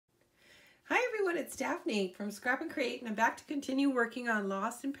everyone, it's Daphne from Scrap and Create, and I'm back to continue working on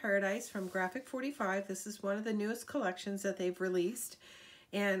Lost in Paradise from Graphic 45. This is one of the newest collections that they've released,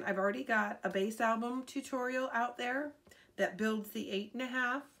 and I've already got a base album tutorial out there that builds the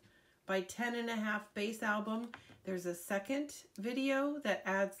 8.5 by 10.5 base album. There's a second video that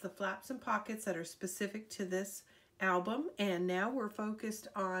adds the flaps and pockets that are specific to this album, and now we're focused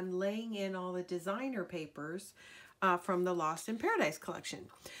on laying in all the designer papers from the Lost in Paradise collection.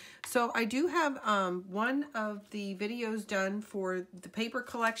 So I do have one of the videos done for the paper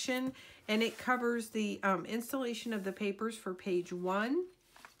collection, and it covers the installation of the papers for page 1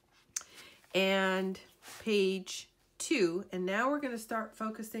 and page 2. And now we're going to start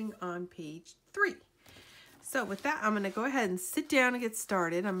focusing on page 3. So with that, I'm going to go ahead and sit down and get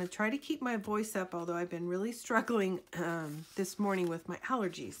started. I'm going to try to keep my voice up, although I've been really struggling this morning with my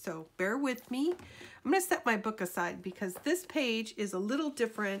allergies. So bear with me. I'm going to set my book aside because this page is a little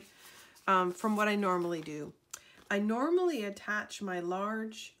different from what I normally do. I normally attach my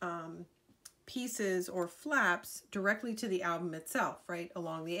large pieces or flaps directly to the album itself, right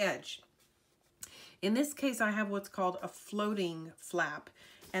along the edge. In this case, I have what's called a floating flap.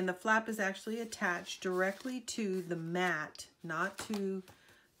 And the flap is actually attached directly to the mat, not to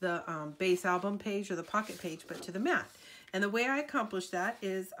the base album page or the pocket page, but to the mat. And the way I accomplish that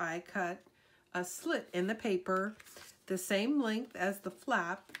is I cut a slit in the paper the same length as the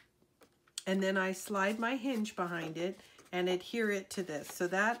flap, and then I slide my hinge behind it and adhere it to this. So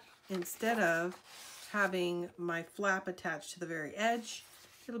that instead of having my flap attached to the very edge,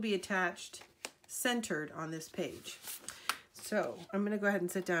 it'll be attached centered on this page. So I'm going to go ahead and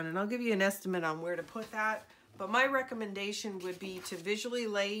sit down, and I'll give you an estimate on where to put that. But my recommendation would be to visually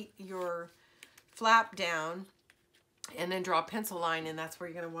lay your flap down and then draw a pencil line, and that's where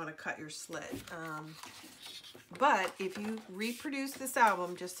you're going to want to cut your slit. But if you reproduce this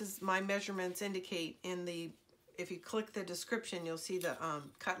album, just as my measurements indicate if you click the description, you'll see the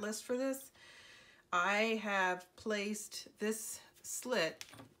cut list for this. I have placed this slit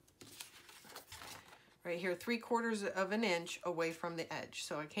right here 3/4 of an inch away from the edge.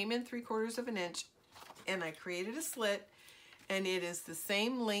 So I came in 3/4 of an inch and I created a slit, and it is the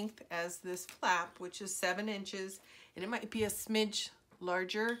same length as this flap, which is 7 inches, and it might be a smidge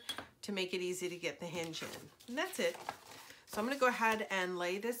larger to make it easy to get the hinge in. And that's it. So I'm going to go ahead and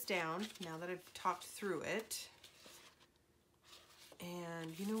lay this down now that I've talked through it.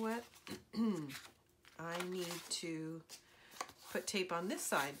 And you know what? I need to put tape on this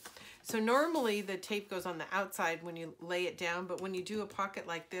side. So normally the tape goes on the outside when you lay it down, but when you do a pocket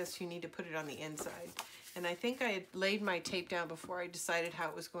like this, you need to put it on the inside. And I think I had laid my tape down before I decided how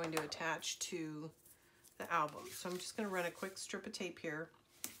it was going to attach to the album. So I'm just going to run a quick strip of tape here,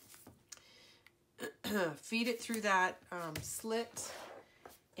 feed it through that slit,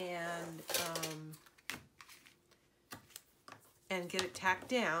 and get it tacked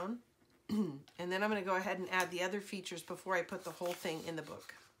down. And then I'm going to go ahead and add the other features before I put the whole thing in the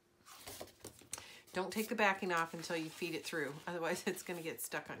book. Don't take the backing off until you feed it through. Otherwise, it's going to get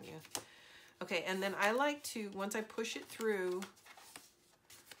stuck on you. Okay, and then I like to, once I push it through,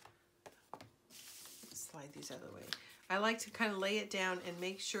 slide these out of the way. I like to kind of lay it down and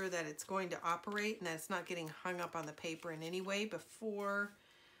make sure that it's going to operate and that it's not getting hung up on the paper in any way before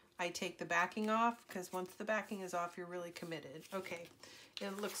I take the backing off, because once the backing is off, you're really committed. Okay,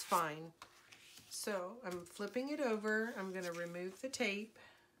 it looks fine. So I'm flipping it over. I'm going to remove the tape.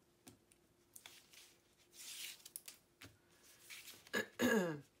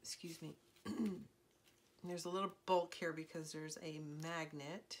 Excuse me. There's a little bulk here because there's a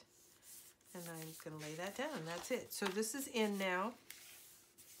magnet, and I'm going to lay that down. That's it. So this is in now,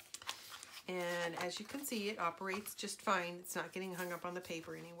 and as you can see, it operates just fine. It's not getting hung up on the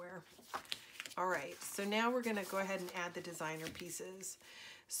paper anywhere. All right, so now we're going to go ahead and add the designer pieces.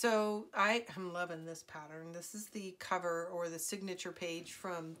 So I am loving this pattern. This is the cover or the signature page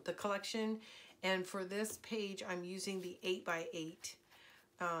from the collection, and for this page I'm using the 8x8.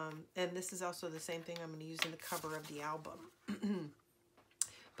 And this is also the same thing I'm going to use in the cover of the album.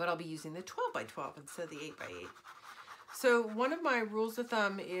 But I'll be using the 12x12 instead of the 8x8. So one of my rules of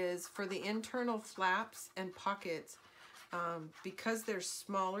thumb is for the internal flaps and pockets, because they're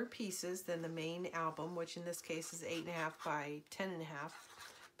smaller pieces than the main album, which in this case is 8.5 by 10.5,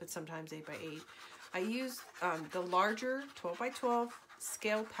 but sometimes 8x8. I use the larger 12x12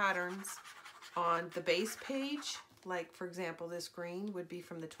 scale patterns on the base page. Like, for example, this green would be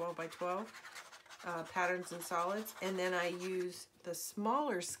from the 12x12 patterns and solids. And then I use the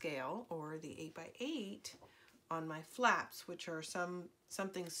smaller scale, or the 8x8, on my flaps, which are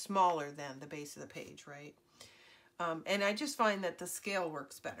something smaller than the base of the page, right? And I just find that the scale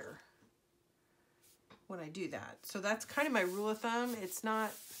works better. when I do that. So that's kind of my rule of thumb. It's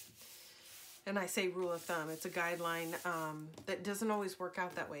not, and I say rule of thumb, it's a guideline that doesn't always work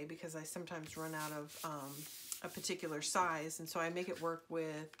out that way because I sometimes run out of a particular size, and so I make it work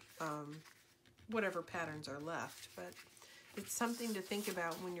with whatever patterns are left. But it's something to think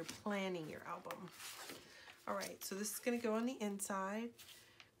about when you're planning your album. All right, so this is going to go on the inside.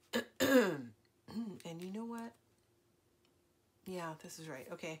 And you know what? Yeah, this is right.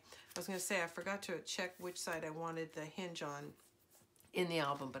 Okay, I was going to say I forgot to check which side I wanted the hinge on in the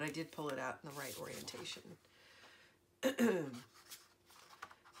album, but I did pull it out in the right orientation. I'm going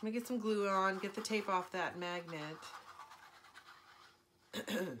to get some glue on, get the tape off that magnet.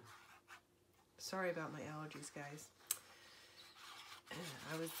 Sorry about my allergies, guys.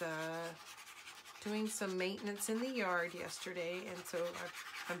 I was doing some maintenance in the yard yesterday, and so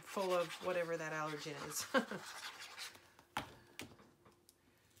I'm full of whatever that allergen is.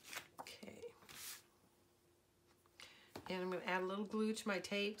 Okay. And I'm going to add a little glue to my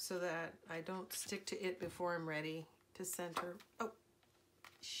tape so that I don't stick to it before I'm ready to center. Oh,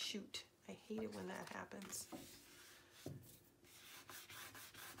 shoot. I hate it when that happens.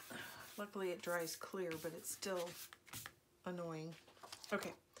 Luckily it dries clear, but it's still annoying.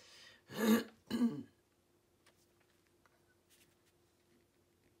 Okay.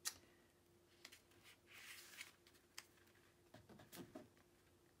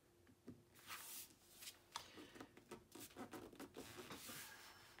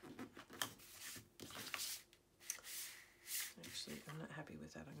 Actually, I'm not happy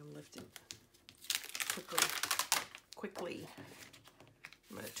with that. I'm going to lift it quickly.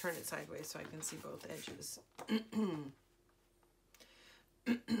 I'm going to turn it sideways so I can see both edges.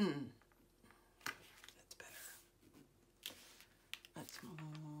 That's better. That's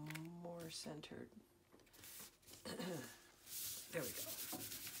more centered. There we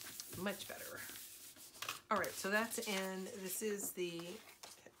go. Much better. All right, so that's in. This is the,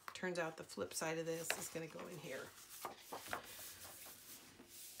 turns out the flip side of this is going to go in here.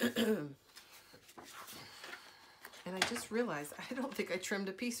 And I just realized I don't think I trimmed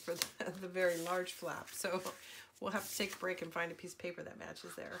a piece for the very large flap. So we'll have to take a break and find a piece of paper that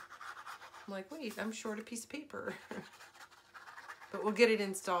matches there. I'm like, wait, I'm short a piece of paper. But we'll get it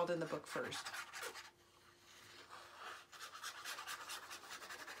installed in the book first.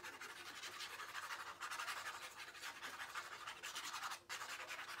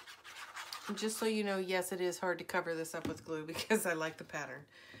 And just so you know, yes, it is hard to cover this up with glue because I like the pattern.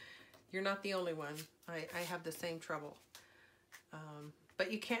 You're not the only one. I have the same trouble.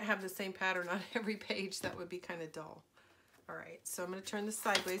 But you can't have the same pattern on every page. That would be kind of dull. All right, so I'm going to turn this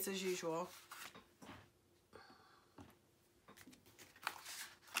sideways as usual.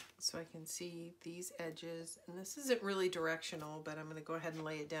 So I can see these edges. And this isn't really directional, but I'm going to go ahead and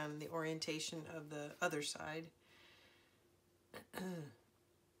lay it down in the orientation of the other side.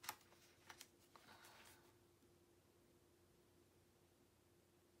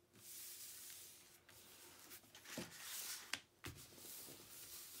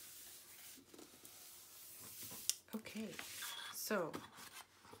 Okay, so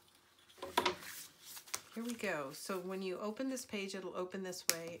here we go. So when you open this page, it'll open this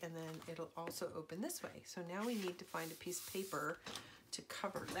way, and then it'll also open this way. So now we need to find a piece of paper to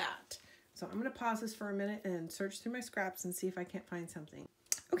cover that. So I'm going to pause this for a minute and search through my scraps and see if I can't find something.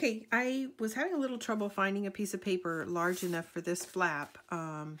 Okay, I was having a little trouble finding a piece of paper large enough for this flap.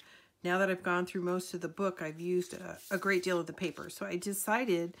 Now that I've gone through most of the book, I've used a great deal of the paper. So I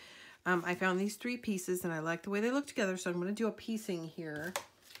decided, I found these 3 pieces and I like the way they look together. So I'm going to do a piecing here.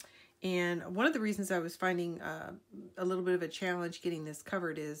 And one of the reasons I was finding a little bit of a challenge getting this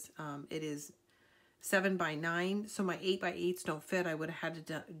covered is it is 7 by 9. So my 8 by 8s don't fit. I would have had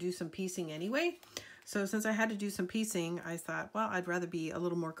to do some piecing anyway. So since I had to do some piecing, I thought, well, I'd rather be a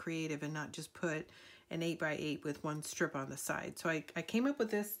little more creative and not just put an 8 by 8 with one strip on the side. So I came up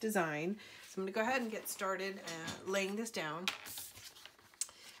with this design. So I'm going to go ahead and get started laying this down.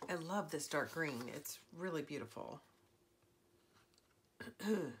 I love this dark green. It's really beautiful.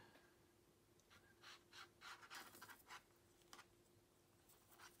 Okay,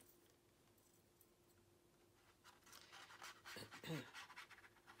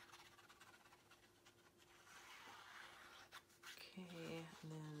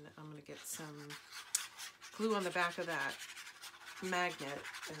 and then I'm going to get some glue on the back of that magnet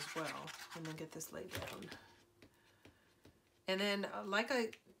as well, and then get this laid down. And then, like I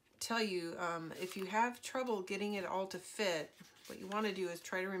tell you, if you have trouble getting it all to fit, what you want to do is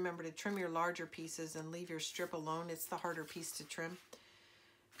try to remember to trim your larger pieces and leave your strip alone. It's the harder piece to trim.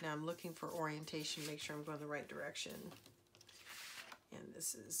 Now I'm looking for orientation, make sure I'm going the right direction. And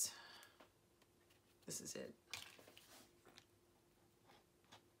this This is it.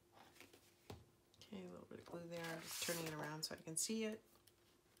 Okay, a little bit of glue there. I'm just turning it around so I can see it.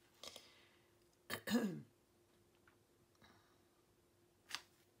 Okay,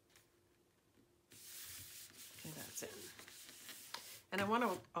 that's it. And I want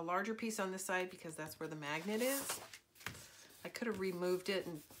a larger piece on this side because that's where the magnet is. I could have removed it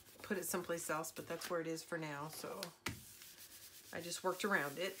and put it someplace else, but that's where it is for now, so I just worked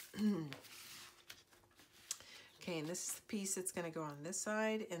around it. Okay, and this is the piece that's going to go on this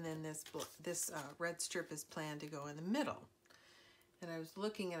side, and then this red strip is planned to go in the middle. And I was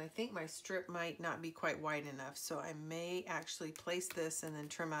looking, and I think my strip might not be quite wide enough, so I may actually place this and then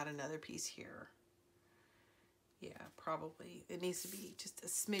trim out another piece here. Yeah, probably. It needs to be just a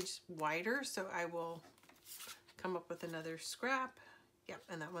smidge wider, so I will come up with another scrap. Yep,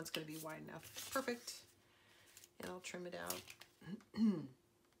 and that one's going to be wide enough. Perfect. And I'll trim it out.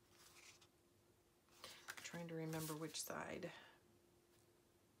 Trying to remember which side.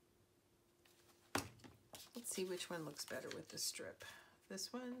 Let's see which one looks better with the strip.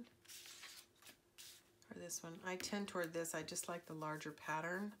 This one or this one? I tend toward this. I just like the larger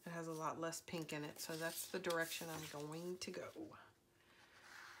pattern. It has a lot less pink in it, so that's the direction I'm going to go.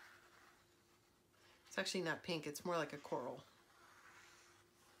 It's actually not pink, it's more like a coral.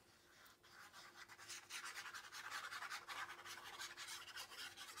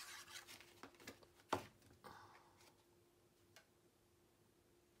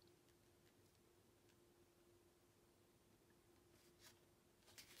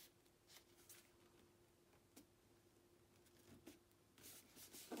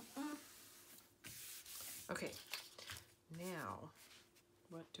 Okay, now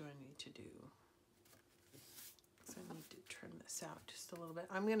what do I need to do? So I need to trim this out just a little bit.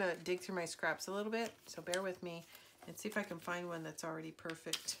 I'm gonna dig through my scraps a little bit, so bear with me and see if I can find one that's already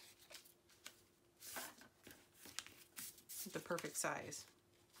perfect. The perfect size.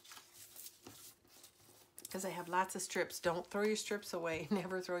 Because I have lots of strips. Don't throw your strips away.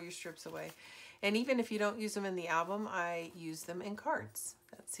 Never throw your strips away. And even if you don't use them in the album, I use them in cards.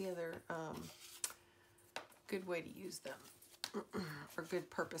 That's the other good way to use them. Or good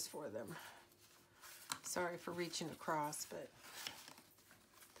purpose for them. Sorry for reaching across, but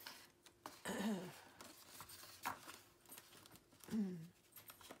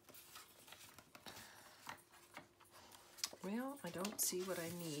well, I don't see what I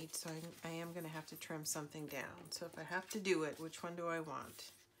need, so I am going to have to trim something down. So if I have to do it, which one do I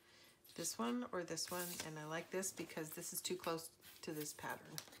want? This one or this one? And I like this because this is too close to this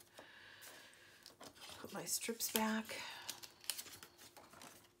pattern. Put my strips back.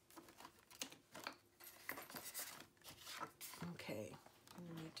 Okay, I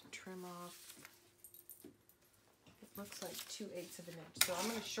need to trim off. It looks like 2/8 of an inch. So I'm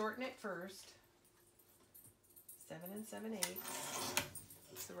going to shorten it first. 7 7/8.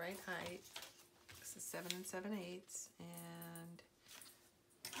 It's the right height. This is 7 7/8. And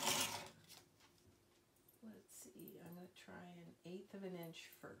let's see, I'm going to try an 1/8 of an inch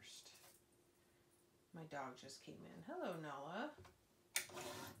first. My dog just came in. Hello, Nala.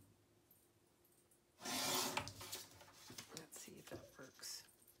 Let's see if that works.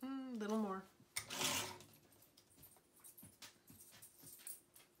 A little more.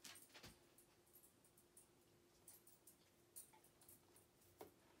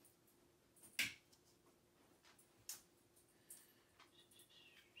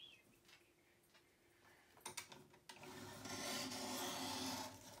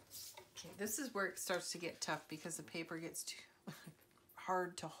 This is where it starts to get tough because the paper gets too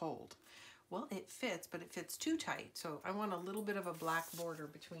hard to hold. Well, it fits, but it fits too tight. So I want a little bit of a black border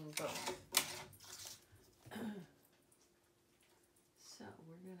between both. So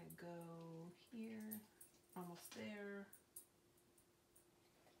we're going to go here, almost there.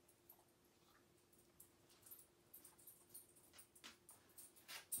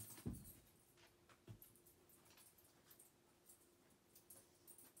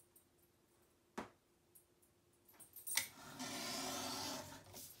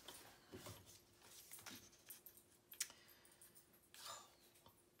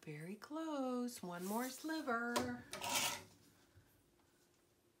 Very close. One more sliver.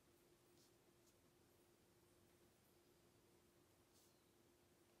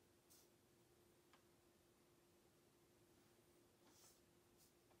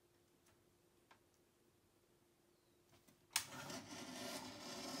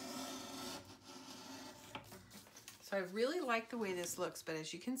 So I really like the way this looks, but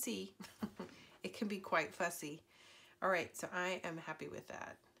as you can see, it can be quite fussy. All right, so I am happy with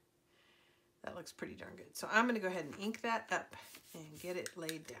that. That looks pretty darn good. So I'm going to go ahead and ink that up and get it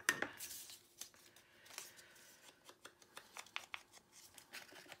laid down.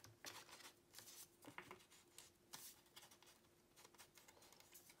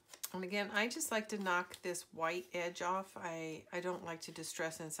 And again, I just like to knock this white edge off. I don't like to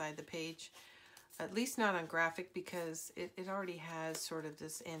distress inside the page, at least not on graphic, because it already has sort of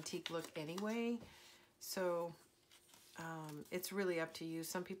this antique look anyway. So it's really up to you.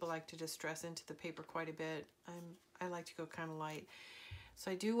 Some people like to distress into the paper quite a bit. I like to go kind of light. So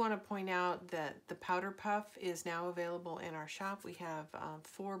I do want to point out that the powder puff is now available in our shop. We have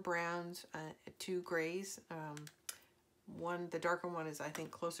 4 browns, 2 grays. The darker one is, I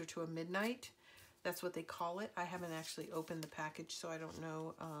think, closer to a midnight. That's what they call it. I haven't actually opened the package, so I don't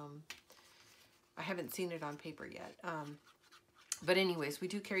know. I haven't seen it on paper yet. But anyways, we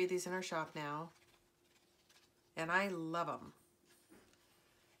do carry these in our shop now. And I love them.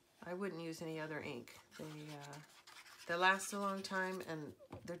 I wouldn't use any other ink. They last a long time, and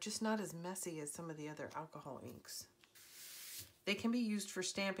they're just not as messy as some of the other alcohol inks. They can be used for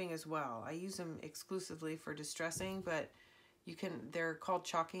stamping as well. I use them exclusively for distressing, but they're called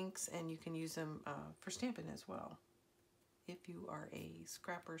chalk inks, and you can use them for stamping as well if you are a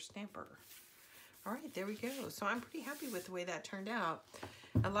scrapper stamper. All right, there we go. So I'm pretty happy with the way that turned out.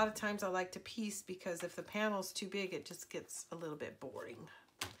 A lot of times I like to piece, because if the panel's too big, it just gets a little bit boring.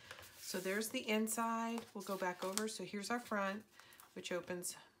 So there's the inside. We'll go back over. So here's our front, which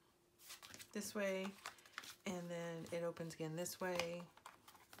opens this way, and then it opens again this way.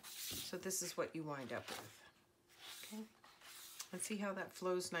 So this is what you wind up with. Okay. And see how that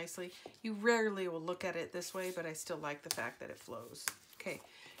flows nicely? You rarely will look at it this way, but I still like the fact that it flows. Okay,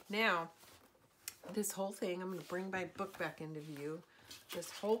 now this whole thing, I'm going to bring my book back into view. This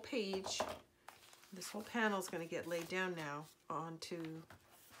whole page, this whole panel is going to get laid down now onto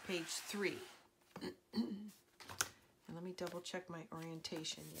page 3. And let me double check my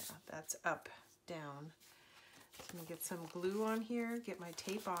orientation. Yeah, that's up, down. So I'm going to get some glue on here, get my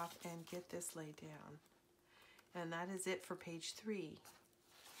tape off, and get this laid down. And that is it for page 3.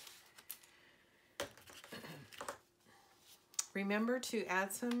 Remember to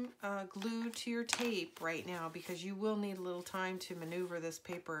add some glue to your tape right now, because you will need a little time to maneuver this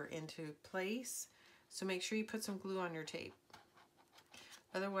paper into place. So make sure you put some glue on your tape.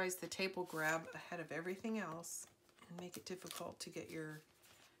 Otherwise the tape will grab ahead of everything else and make it difficult to get your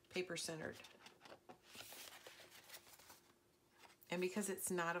paper centered. And because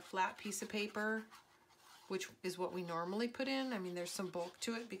it's not a flat piece of paper, which is what we normally put in, I mean, there's some bulk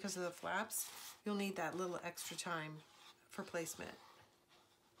to it because of the flaps, you'll need that little extra time for placement.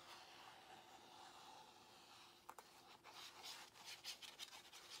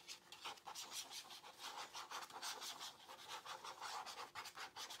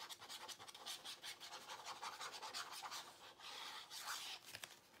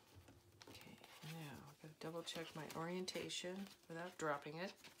 Okay, now I'm going to double check my orientation without dropping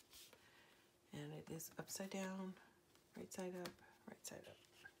it. And it is upside down, right side up, right side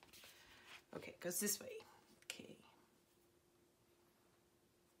up. Okay, it goes this way. Okay.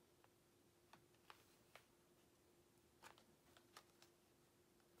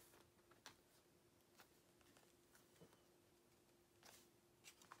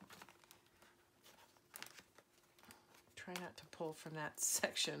 Try not to pull from that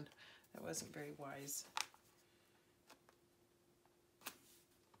section. That wasn't very wise.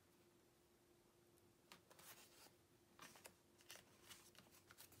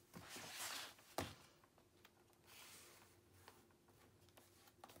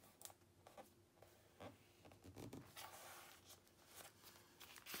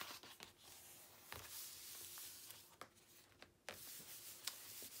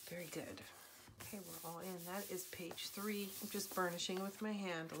 Very good. Okay, we're all in. That is page 3. I'm just burnishing with my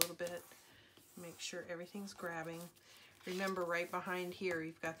hand a little bit. Make sure everything's grabbing. Remember, right behind here,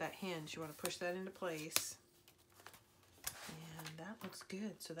 you've got that hinge. You want to push that into place. And that looks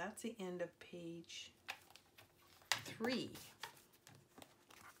good. So that's the end of page 3.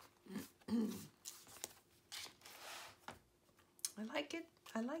 I like it.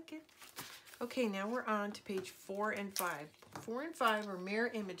 I like it. Okay, now we're on to page 4 and 5. 4 and 5 are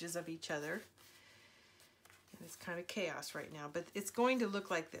mirror images of each other. And it's kind of chaos right now, but it's going to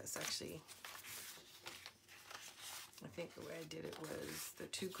look like this, actually. I think the way I did it was the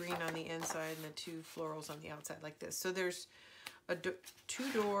 2 green on the inside and the 2 florals on the outside, like this. So there's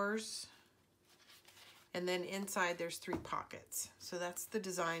 2 doors, and then inside there's 3 pockets. So that's the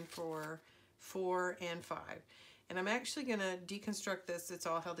design for 4 and 5. And I'm actually going to deconstruct this. It's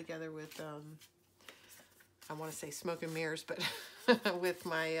all held together with, I want to say smoke and mirrors, but with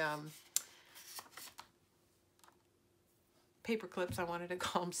my paper clips. I wanted to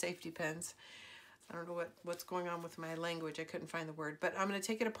call them safety pins. I don't know what's going on with my language. I couldn't find the word. But I'm going to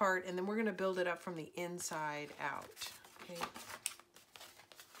take it apart, and then we're going to build it up from the inside out. Okay.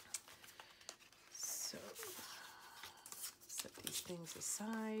 things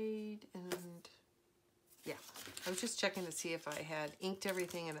aside, and yeah, I was just checking to see if I had inked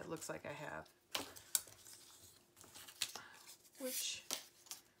everything, and it looks like I have, which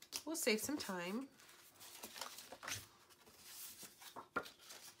will save some time.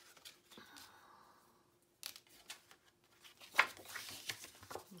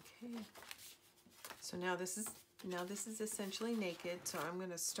 Okay, so now this is essentially naked, so I'm going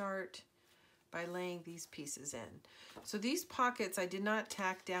to start by laying these pieces in. So these pockets I did not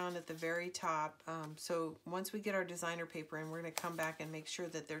tack down at the very top, so once we get our designer paper in, we're going to come back and make sure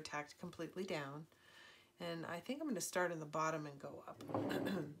that they're tacked completely down. And I think I'm going to start in the bottom and go up.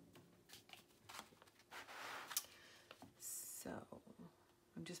 So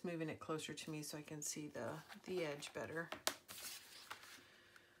I'm just moving it closer to me so I can see the edge better.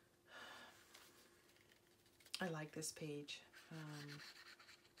 I like this page.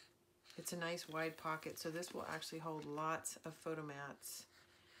 It's a nice wide pocket, so this will actually hold lots of photo mats.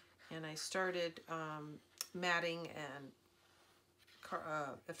 And I started matting and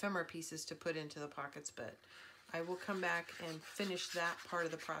ephemera pieces to put into the pockets, but I will come back and finish that part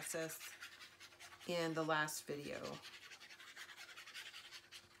of the process in the last video.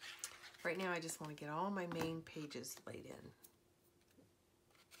 Right now I just want to get all my main pages laid in.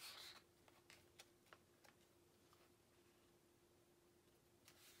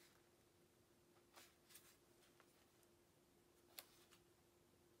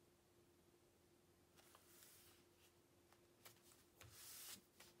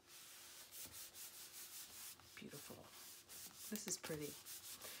 Beautiful. This is pretty.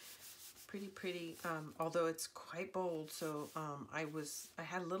 Pretty, although it's quite bold, so I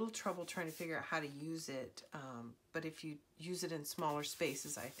had a little trouble trying to figure out how to use it, but if you use it in smaller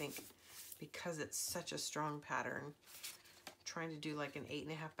spaces, I think because it's such a strong pattern, trying to do like an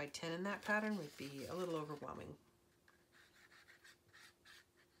 8.5 by 10 in that pattern would be a little overwhelming.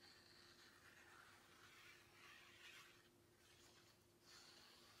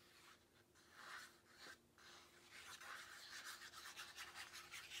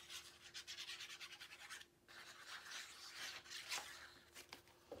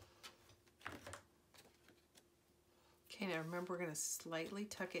 Okay, now remember we're going to slightly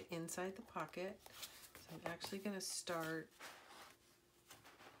tuck it inside the pocket. So I'm actually going to start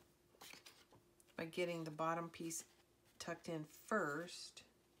by getting the bottom piece tucked in first,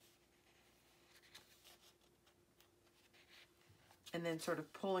 and then sort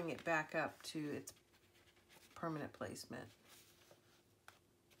of pulling it back up to its permanent placement.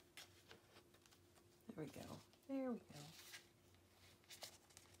 There we go. There we go.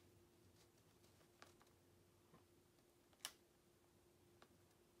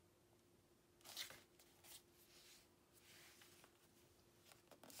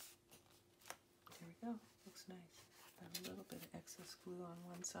 Oh, looks nice. Got a little bit of excess glue on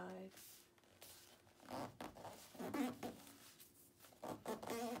one side.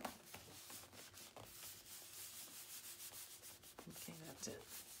 Okay, that's it.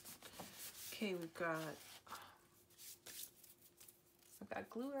 Okay, I've got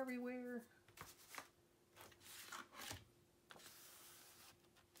glue everywhere.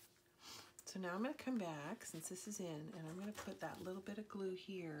 So now I'm going to come back, since this is in, and I'm going to put that little bit of glue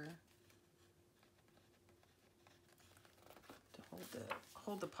here to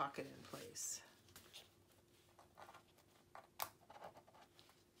hold the pocket in place.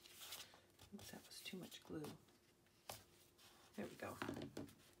 Oops, that was too much glue. There we go.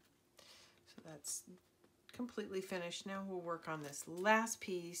 So that's completely finished. Now we'll work on this last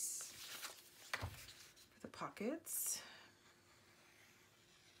piece for the pockets.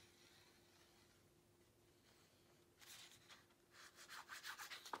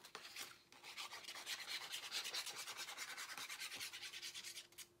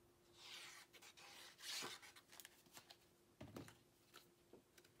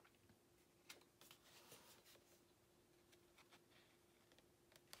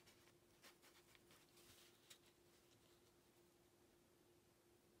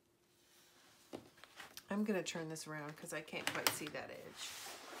 I'm going to turn this around because I can't quite see that edge.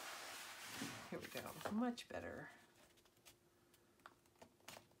 Here we go. Much better.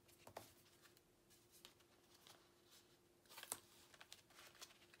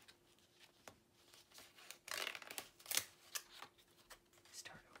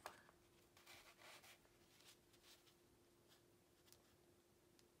 Start over.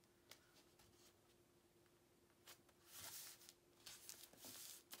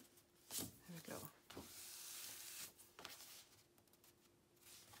 There we go.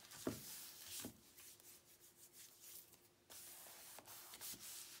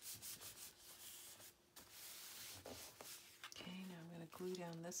 glue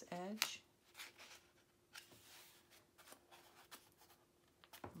down this edge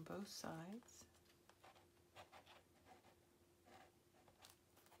on both sides.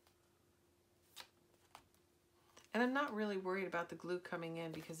 And I'm not really worried about the glue coming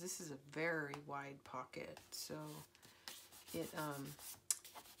in because this is a very wide pocket, so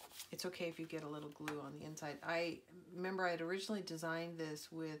it's okay if you get a little glue on the inside. I remember I had originally designed this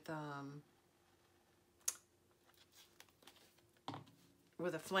with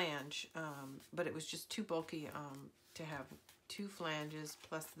a flange, but it was just too bulky to have two flanges,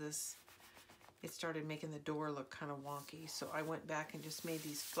 plus this, it started making the door look kind of wonky. So I went back and just made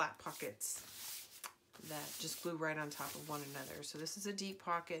these flat pockets that just glue right on top of one another. So this is a deep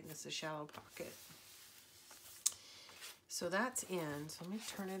pocket and this is a shallow pocket. So that's in. So let me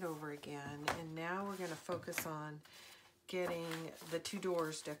turn it over again. And now we're going to focus on getting the two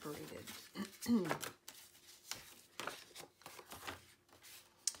doors decorated. So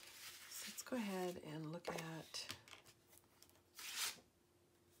let's go ahead and look at,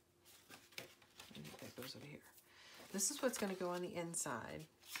 I think that goes over here. This is what's going to go on the inside.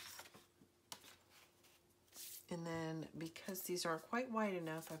 And then because these aren't quite wide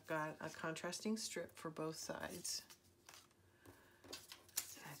enough, I've got a contrasting strip for both sides.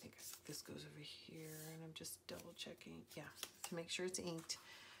 I think this goes over here, and I'm just double checking, yeah, to make sure it's inked.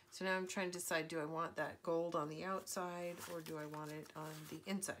 So now I'm trying to decide, do I want that gold on the outside or do I want it on the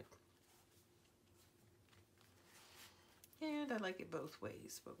inside? And I like it both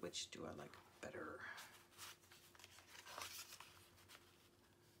ways, but which do I like better?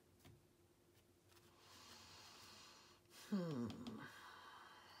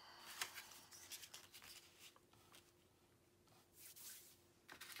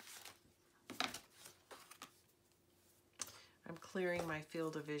 I'm clearing my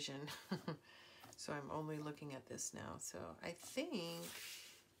field of vision, so I'm only looking at this now. So I think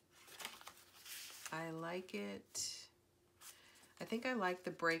I like it. I think I like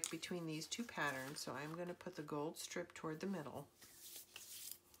the break between these two patterns, so I'm going to put the gold strip toward the middle.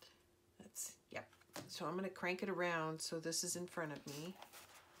 That's, yep. So I'm going to crank it around so this is in front of me.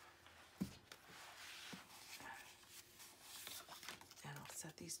 And I'll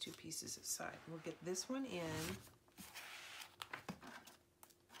set these two pieces aside. We'll get this one in.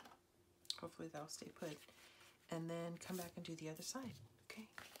 Hopefully that'll stay put. And then come back and do the other side, okay?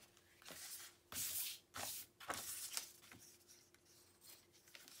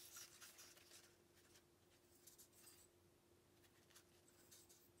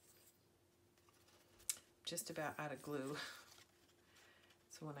 Just about out of glue.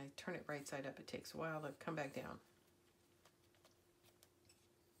 So when I turn it right side up, it takes a while to come back down.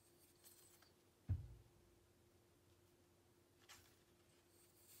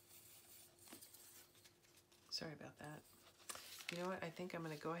 Sorry about that. You know what? I think I'm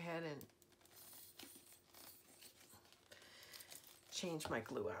going to go ahead and change my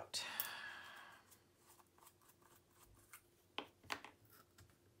glue out.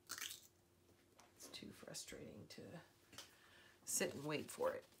 It's too frustrating to sit and wait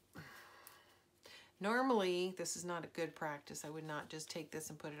for it. Normally, this is not a good practice. I would not just take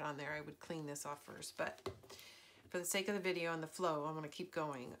this and put it on there. I would clean this off first, but for the sake of the video and the flow, I'm going to keep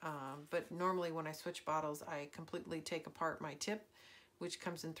going. But normally when I switch bottles, I completely take apart my tip, which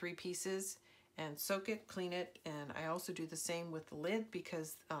comes in 3 pieces, and soak it, clean it, and I also do the same with the lid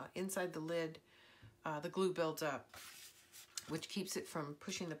because inside the lid, the glue builds up, which keeps it from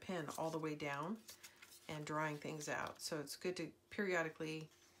pushing the pen all the way down and drying things out. So it's good to periodically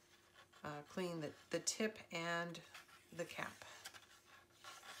clean the tip and the cap.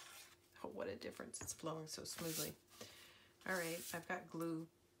 Oh, what a difference. It's flowing so smoothly. All right, I've got glue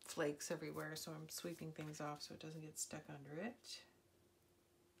flakes everywhere, so I'm sweeping things off so it doesn't get stuck under it.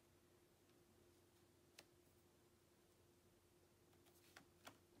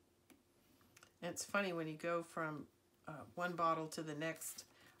 And it's funny when you go from one bottle to the next,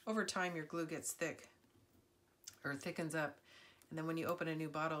 over time your glue gets thick or thickens up. And then when you open a new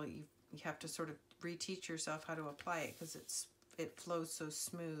bottle, you have to sort of reteach yourself how to apply it because it flows so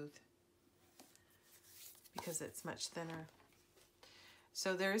smooth, because it's much thinner.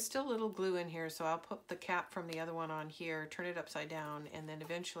 So there is still a little glue in here, so I'll put the cap from the other one on here, turn it upside down, and then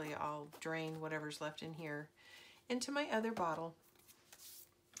eventually I'll drain whatever's left in here into my other bottle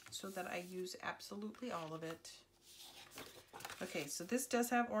so that I use absolutely all of it. Okay, so this does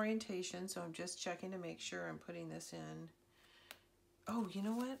have orientation, so I'm just checking to make sure I'm putting this in. Oh, you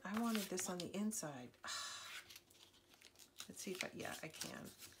know what? I wanted this on the inside. Let's see if I can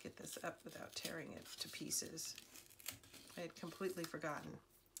get this up without tearing it to pieces. I had completely forgotten.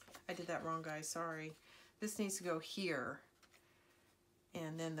 I did that wrong, guys, sorry. This needs to go here.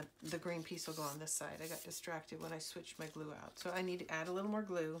 then the green piece will go on this side. I got distracted when I switched my glue out. So I need to add a little more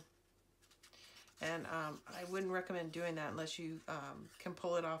glue. And I wouldn't recommend doing that unless you can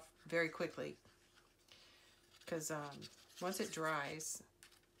pull it off very quickly. Because once it dries,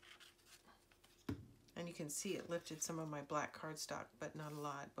 and you can see it lifted some of my black cardstock, but not a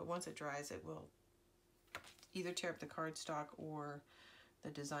lot. But once it dries, it will either tear up the cardstock or the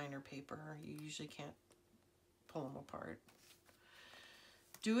designer paper. You usually can't pull them apart.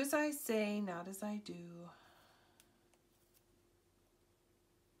 Do as I say, not as I do.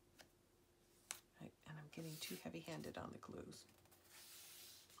 And I'm getting too heavy-handed on the glues.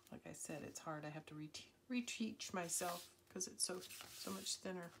 Like I said, it's hard. I have to reteach myself because it's so much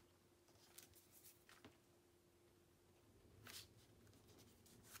thinner.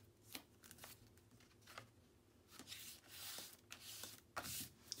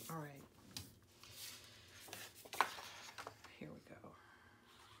 All right. Here we go.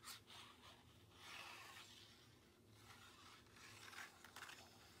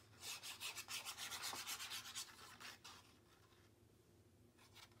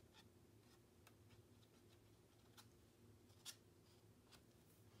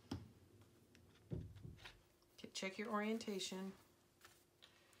 Okay, check your orientation.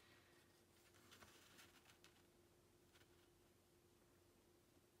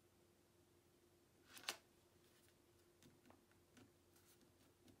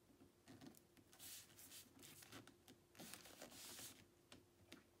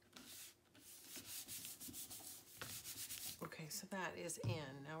 Okay, so that is in.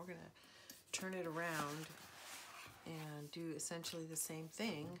 Now we're going to turn it around and do essentially the same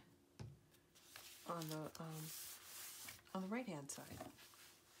thing on the right-hand side.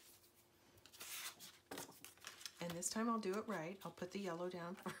 And this time I'll do it right. I'll put the yellow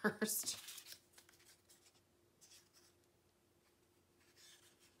down first.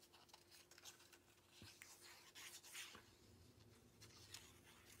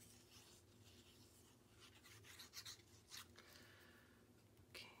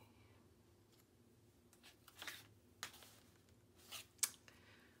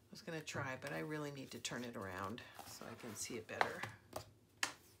 Going to try, but I really need to turn it around so I can see it better.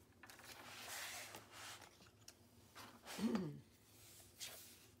 And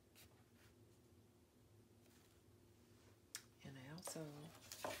I also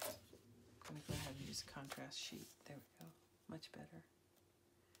going to go ahead and use a contrast sheet. There we go. Much better.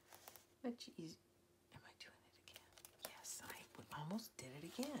 Much easier. Am I doing it again? Yes, I almost did it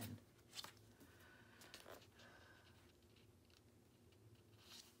again.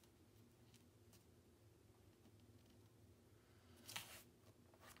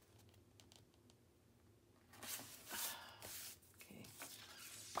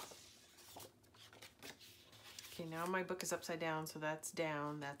 Okay, now my book is upside down, so that's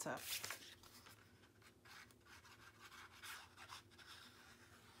down, that's up.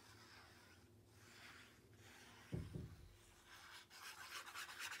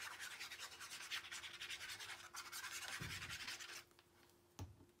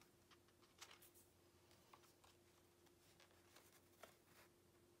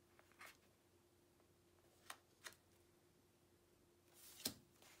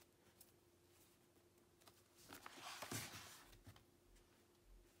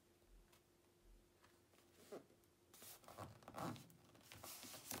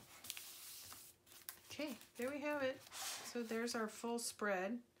 Okay, there we have it. So there's our full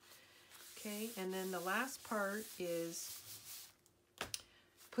spread. Okay, and then the last part is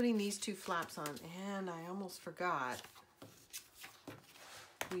putting these two flaps on. And I almost forgot.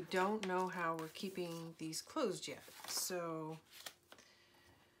 We don't know how we're keeping these closed yet. So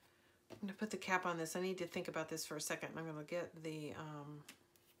I'm going to put the cap on this. I need to think about this for a second. I'm going to get the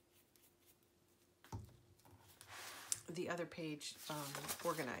other page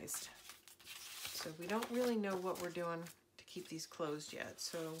organized. So we don't really know what we're doing to keep these closed yet.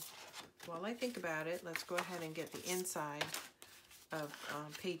 So while I think about it, let's go ahead and get the inside of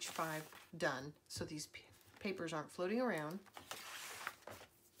page 5 done. So these papers aren't floating around.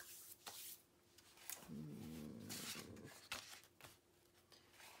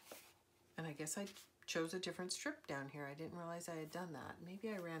 And I guess I chose a different strip down here. I didn't realize I had done that. Maybe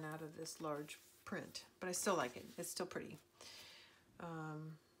I ran out of this large print, but I still like it. It's still pretty.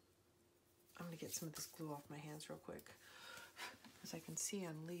 I'm going to get some of this glue off my hands real quick, because I can see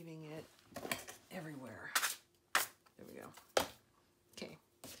I'm leaving it everywhere. There we go. Okay.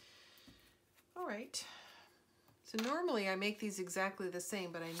 All right. So normally I make these exactly the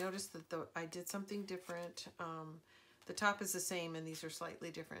same, but I noticed that I did something different. The top is the same and these are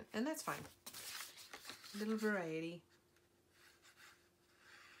slightly different, and that's fine. A little variety.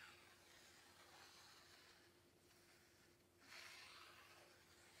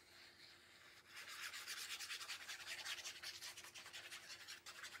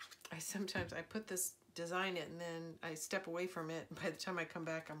 sometimes I put this design in and then I step away from it. And by the time I come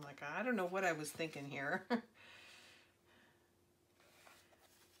back, I'm like, I don't know what I was thinking here.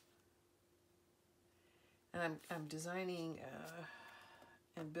 And I'm designing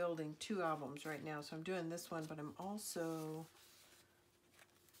and building 2 albums right now. So I'm doing this one, but I'm also,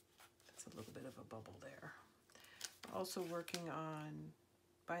 that's a little bit of a bubble there. Also working on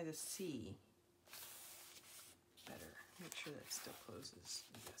By the Sea. Better make sure that still closes.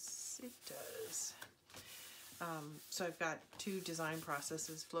 Yes, it does. So I've got 2 design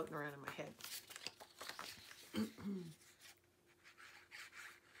processes floating around in my head.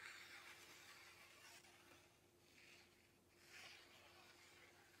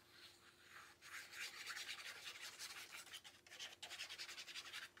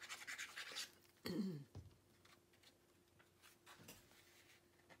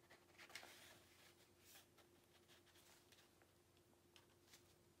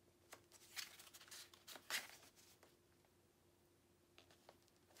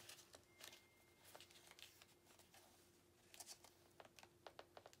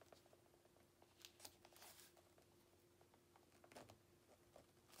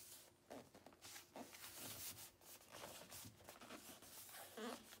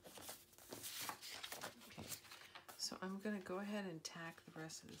 So I'm going to go ahead and tack the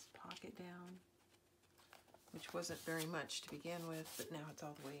rest of this pocket down, which wasn't very much to begin with, but now it's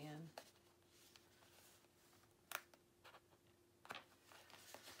all the way in.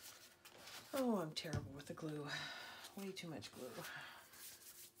 Oh, I'm terrible with the glue. Way too much glue.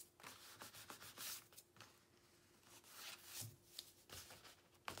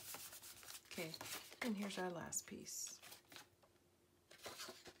 Okay, and here's our last piece.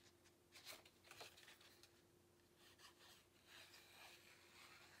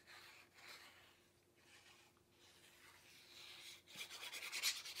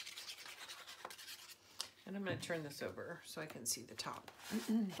 And I'm going to turn this over so I can see the top.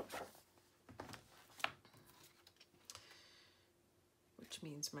 Which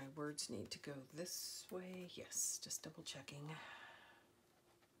means my words need to go this way. Yes, just double checking.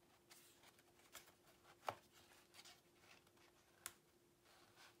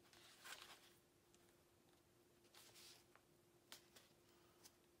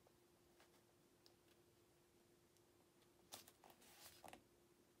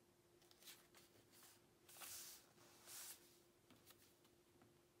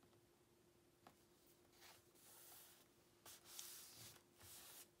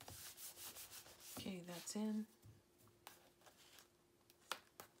 Okay, that's in.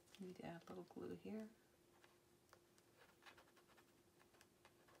 Need to add a little glue here.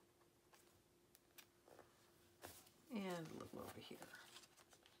 And a little over here.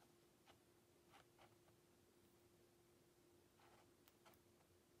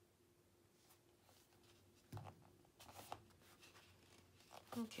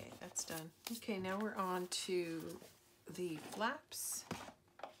 Okay, that's done. Okay, now we're on to the flaps.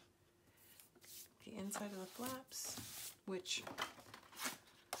 The inside of the flaps, which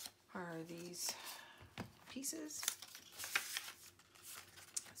are these pieces.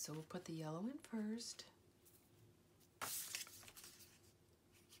 So we'll put the yellow in first.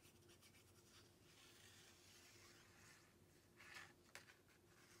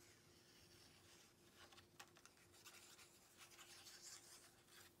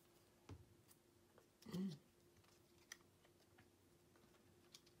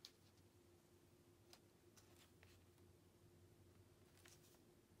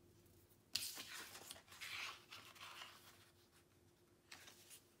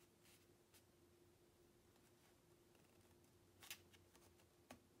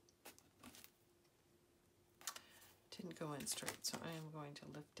 Didn't go in straight, so I am going to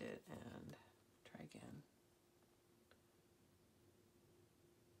lift it and try again.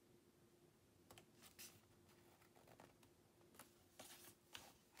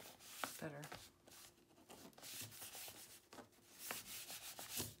 Better.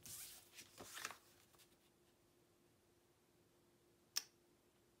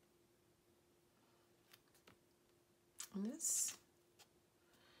 And this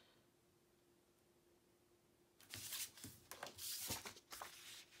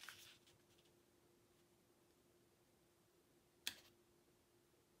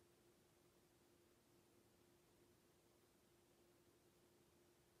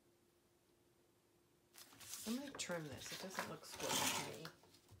I'm going to trim this. It doesn't look square to me.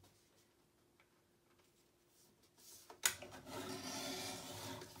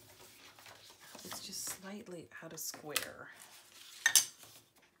 It's just slightly out of square.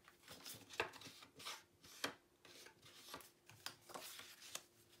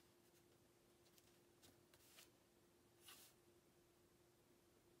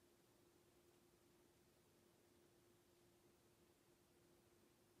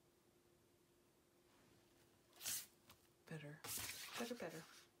 better, better.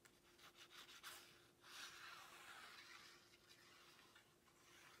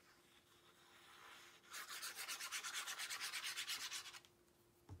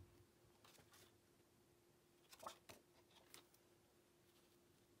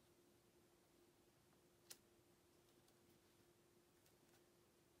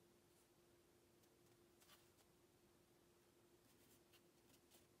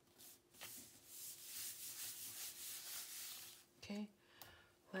 Okay,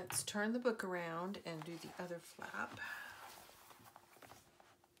 let's turn the book around and do the other flap.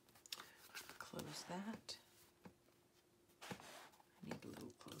 Close that. I need a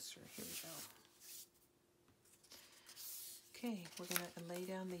little closer. Here we go. Okay, we're going to lay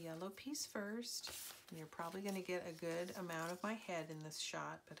down the yellow piece first. And you're probably going to get a good amount of my head in this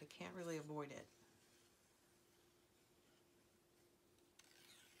shot, but I can't really avoid it.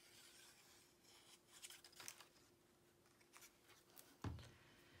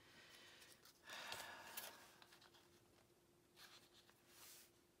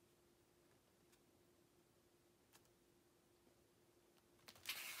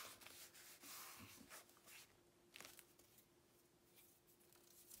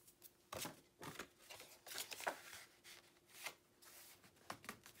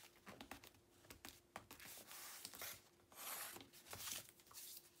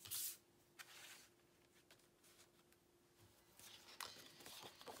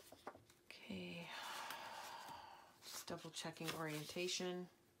 Double checking orientation.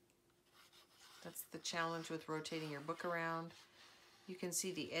 That's the challenge with rotating your book around. You can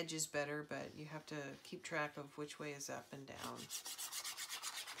see the edges better, but you have to keep track of which way is up and down.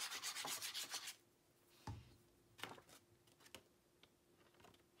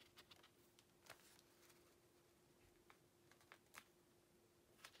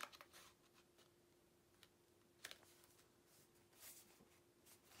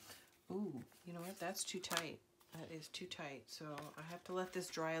 Ooh, you know what? That's too tight. That is too tight, so I have to let this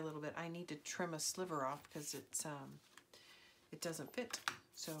dry a little bit. I need to trim a sliver off because it's it doesn't fit.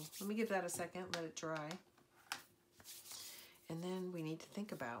 So let me give that a second, let it dry. And then we need to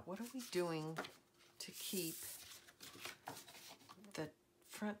think about what are we doing to keep the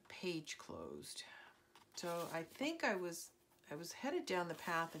front page closed. So I think I was headed down the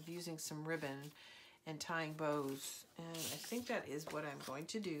path of using some ribbon and tying bows, and I think that is what I'm going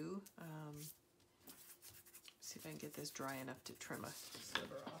to do. See if I can get this dry enough to trim a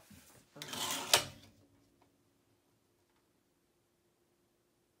sliver off.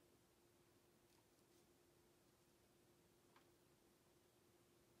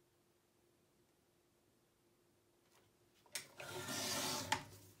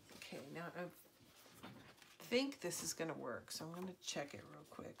 Okay, now I think this is going to work, so I'm going to check it real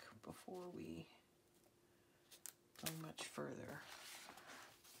quick before we go much further.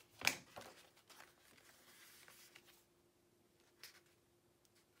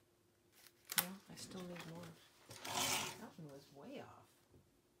 I still need more. That one was way off.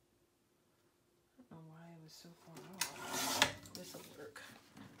 I don't know why I was so far off. This will work.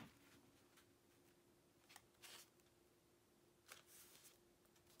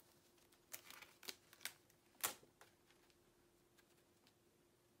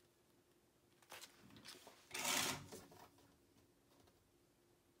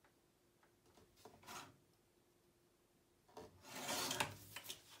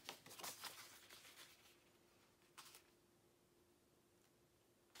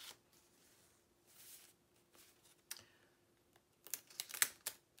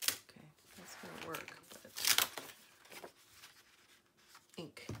 Work, but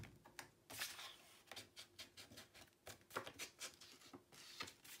ink. Okay.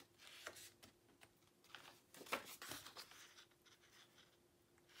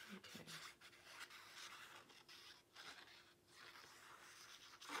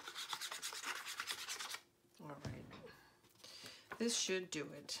 All right. This should do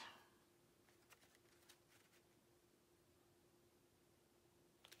it.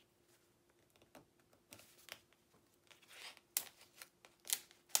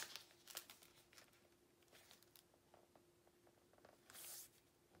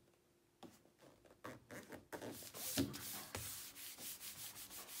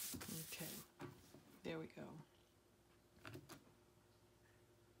 There we go.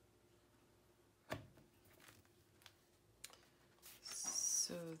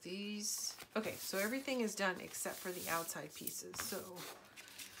 So these, okay, so everything is done except for the outside pieces. So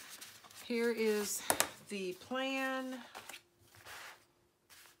here is the plan.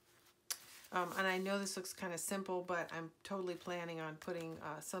 And I know this looks kind of simple, but I'm totally planning on putting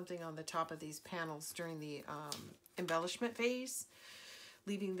something on the top of these panels during the embellishment phase,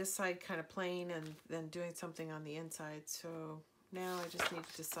 leaving this side kind of plain and then doing something on the inside. So now I just need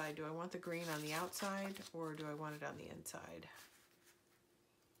to decide, do I want the green on the outside or do I want it on the inside?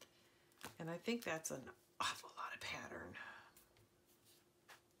 And I think that's an awful lot of pattern.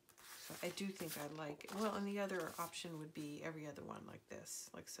 So I do think I like it. Well, and the other option would be every other one like this,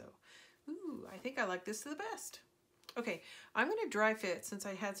 like so. Ooh, I think I like this the best. Okay, I'm going to dry fit. Since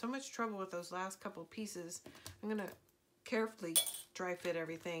I had so much trouble with those last couple pieces, I'm going to carefully dry fit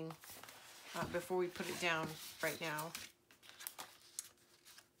everything before we put it down right now.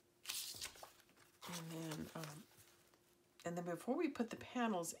 And then before we put the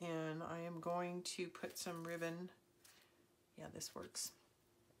panels in, I am going to put some ribbon. Yeah, this works.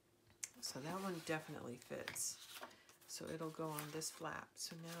 So that one definitely fits. So it'll go on this flap.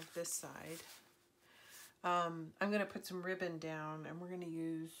 So now this side. I'm going to put some ribbon down, and we're going to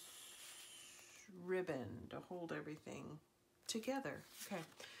use ribbon to hold everything together. Okay,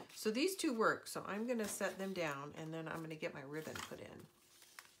 so these two work. So I'm going to set them down, and then I'm going to get my ribbon put in.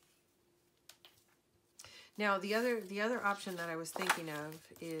 Now the other option that I was thinking of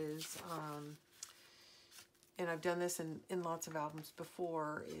is, and I've done this in lots of albums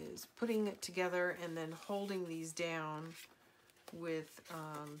before, is putting it together and then holding these down with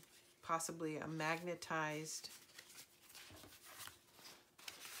possibly a magnetized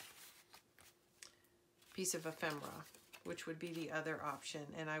piece of ephemera, which would be the other option,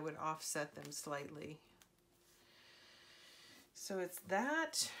 and I would offset them slightly. So it's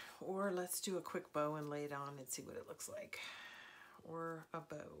that, or let's do a quick bow and lay it on and see what it looks like, or a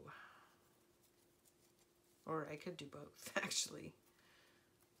bow. Or I could do both, actually.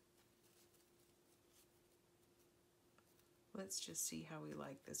 Let's just see how we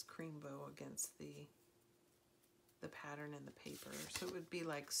like this cream bow against the pattern and the paper. So it would be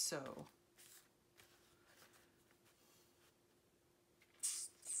like so.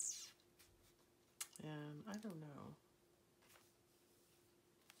 And I don't know.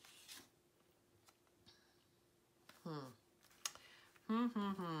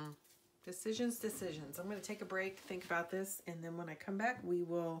 Decisions. I'm going to take a break, think about this, and then when I come back, we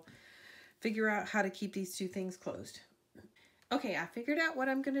will figure out how to keep these two things closed. Okay, I figured out what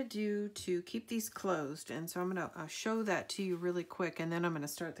I'm going to do to keep these closed, and so I'm going to show that to you really quick, and then I'm going to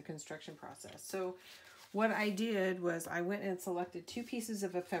start the construction process. So what I did was I went and selected two pieces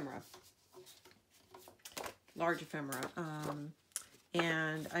of ephemera, large ephemera,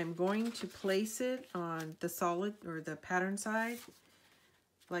 and I'm going to place it on the solid or the pattern side,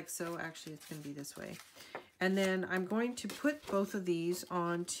 like so. Actually, it's going to be this way. And then I'm going to put both of these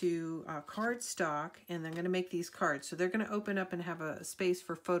onto cardstock, and I'm going to make these cards. So they're going to open up and have a space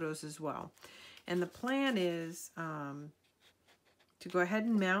for photos as well. And the plan is to go ahead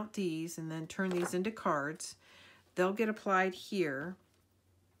and mount these and then turn these into cards. They'll get applied here.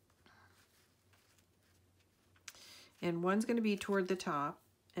 And one's going to be toward the top,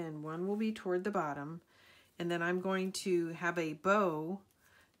 and one will be toward the bottom. And then I'm going to have a bow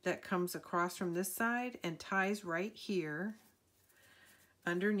that comes across from this side and ties right here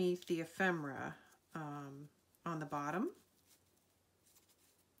underneath the ephemera on the bottom,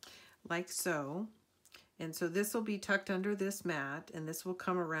 like so. And so this will be tucked under this mat, and this will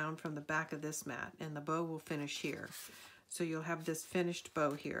come around from the back of this mat, and the bow will finish here. So you'll have this finished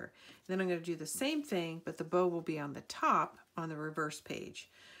bow here. And then I'm going to do the same thing, but the bow will be on the top on the reverse page.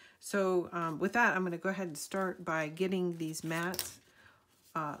 So with that, I'm going to go ahead and start by getting these mats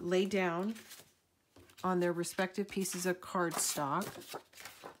laid down on their respective pieces of cardstock.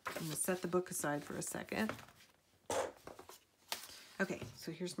 I'm going to set the book aside for a second. Okay,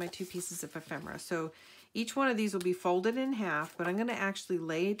 so here's my two pieces of ephemera. So each one of these will be folded in half, but I'm going to actually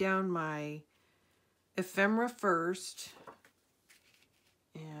lay down my ephemera first.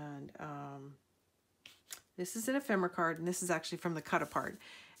 And this is an ephemera card, and this is actually from the cut apart.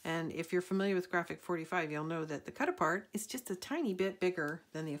 And if you're familiar with Graphic 45, you'll know that the cut apart is just a tiny bit bigger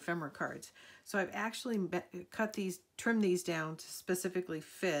than the ephemera cards. So I've actually trimmed these down to specifically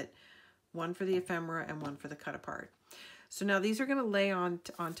fit, one for the ephemera and one for the cut apart. So now these are going to lay on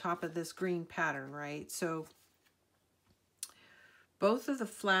top of this green pattern, right? So both of the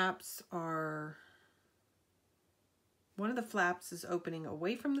flaps are, one of the flaps is opening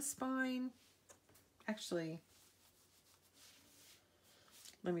away from the spine. Actually,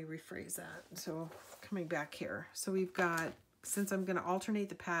 let me rephrase that. So coming back here. So we've got, since I'm going to alternate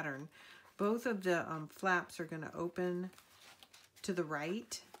the pattern, both of the flaps are going to open to the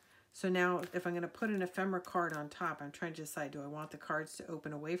right. So now if I'm going to put an ephemera card on top, I'm trying to decide, do I want the cards to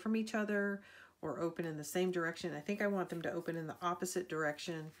open away from each other or open in the same direction? I think I want them to open in the opposite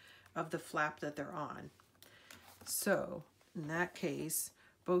direction of the flap that they're on. So in that case,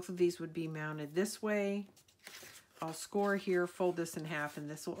 both of these would be mounted this way. I'll score here, fold this in half, and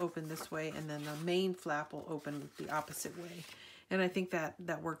this will open this way, and then the main flap will open the opposite way. And I think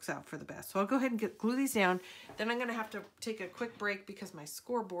that works out for the best. So I'll go ahead and glue these down. Then I'm going to have to take a quick break because my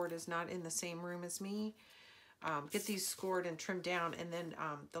scoreboard is not in the same room as me. Get these scored and trimmed down. And then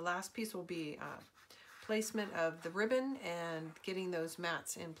the last piece will be placement of the ribbon and getting those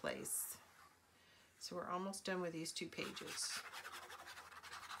mats in place. So we're almost done with these 2 pages.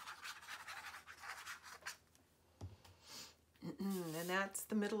 And that's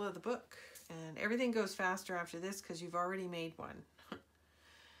the middle of the book. And everything goes faster after this because you've already made one.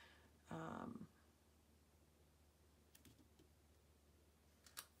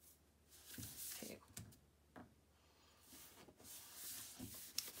 Okay.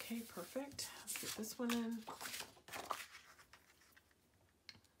 Okay, perfect. Let's get this one in.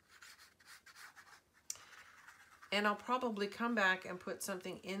 And I'll probably come back and put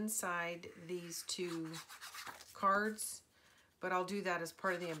something inside these 2 cards, but I'll do that as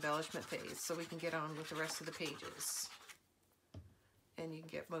part of the embellishment phase so we can get on with the rest of the pages. And you can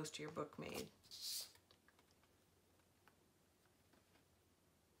get most of your book made.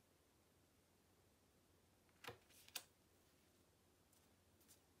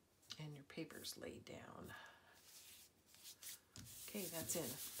 And your paper's laid down. Okay, that's in.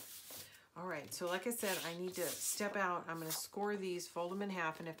 All right, so like I said, I need to step out. I'm going to score these, fold them in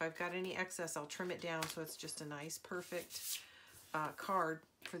half, and if I've got any excess, I'll trim it down so it's just a nice, perfect card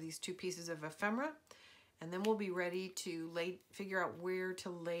for these 2 pieces of ephemera. And then we'll be ready to figure out where to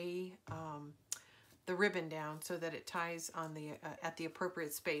lay the ribbon down so that it ties on the at the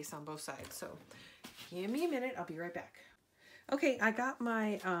appropriate space on both sides. So give me a minute, I'll be right back. Okay, I got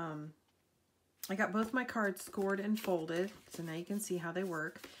my I got both my cards scored and folded, so now you can see how they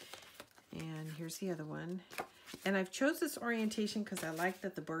work. And here's the other one. And I've chose this orientation because I like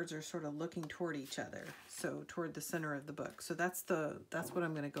that the birds are sort of looking toward each other, so toward the center of the book. So that's what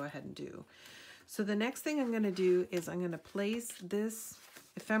I'm going to go ahead and do. So the next thing I'm going to do is I'm going to place this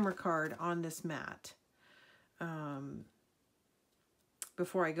ephemera card on this mat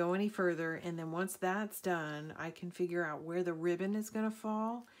before I go any further. And then once that's done, I can figure out where the ribbon is going to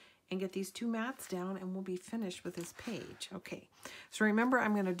fall and get these 2 mats down, and we'll be finished with this page. Okay, so remember,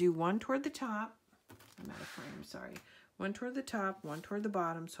 I'm going to do one toward the top. I'm out of frame, sorry. One toward the top, one toward the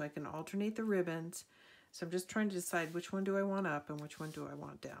bottom, so I can alternate the ribbons. So I'm just trying to decide which one do I want up and which one do I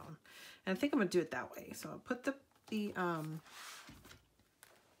want down. And I think I'm going to do it that way. So I'll put the I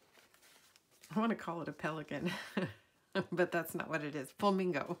want to call it a pelican, but that's not what it is.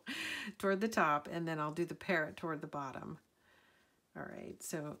 Flamingo toward the top, and then I'll do the parrot toward the bottom. All right,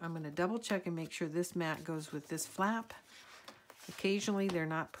 so I'm going to double check and make sure this mat goes with this flap. Occasionally they're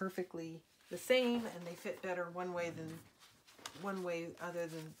not perfectly the same, and they fit better one way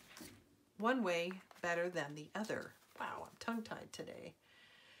better than the other. Wow, I'm tongue-tied today.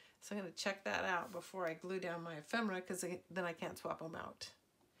 So I'm going to check that out before I glue down my ephemera, because then I can't swap them out.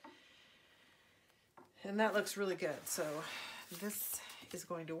 And that looks really good. So this is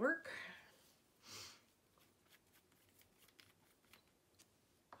going to work.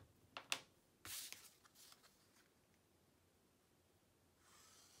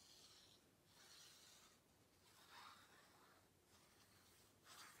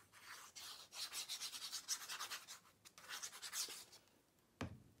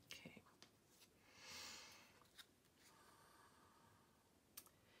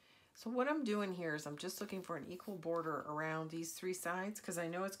 So what I'm doing here is I'm just looking for an equal border around these 3 sides, because I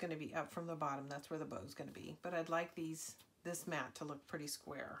know it's going to be up from the bottom. That's where the bow's going to be. But I'd like this mat to look pretty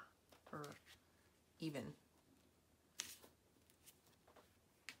square or even.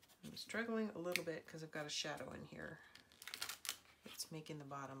 I'm struggling a little bit because I've got a shadow in here. It's making the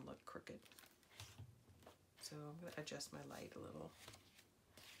bottom look crooked. So I'm going to adjust my light a little.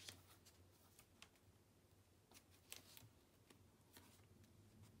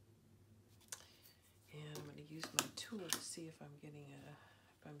 And I'm going to use my tool to see if I'm getting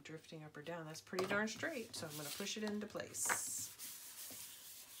if I'm drifting up or down. That's pretty darn straight, so I'm going to push it into place.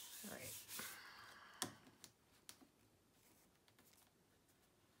 All right.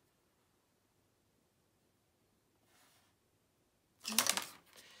 Okay.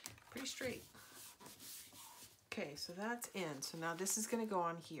 Pretty straight. Okay, so that's in. So now this is going to go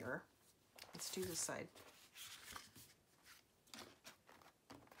on here. Let's do this side.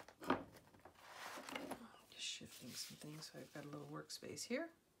 Shifting some things so I've got a little workspace here.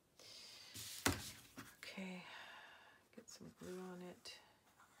 Okay, get some glue on it.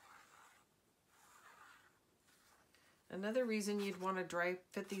 Another reason you'd want to dry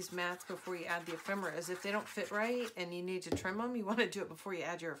fit these mats before you add the ephemera is if they don't fit right and you need to trim them, you want to do it before you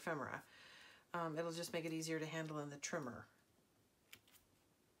add your ephemera. It'll just make it easier to handle in the trimmer.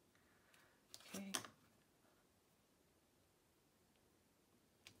 Okay.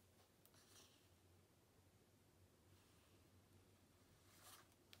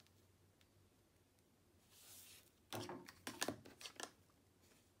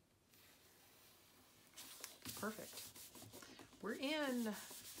 Perfect. We're in.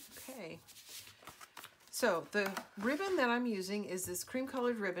 Okay. So the ribbon that I'm using is this cream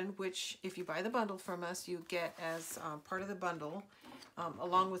colored ribbon, which if you buy the bundle from us, you get as part of the bundle,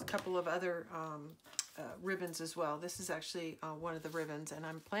 along with a couple of other ribbons as well. This is actually one of the ribbons, and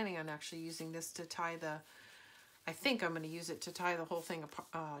I'm planning on actually using this to tie the, I think I'm going to use it to tie the whole thing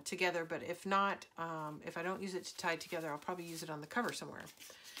together, but if not, if I don't use it to tie together, I'll probably use it on the cover somewhere.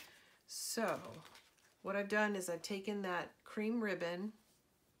 So what I've done is I've taken that cream ribbon,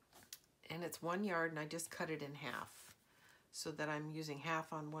 and it's 1 yard, and I just cut it in half so that I'm using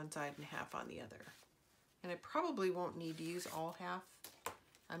half on one side and half on the other. And I probably won't need to use all half.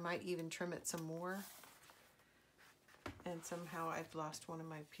 I might even trim it some more. And somehow I've lost one of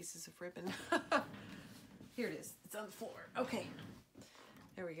my pieces of ribbon. Here it is. It's on the floor. Okay.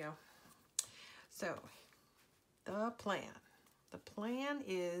 There we go. So the plan. The plan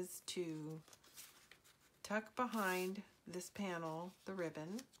is to tuck behind this panel the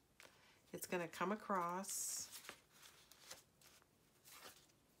ribbon. It's going to come across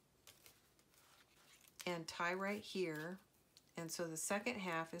and tie right here. And so the second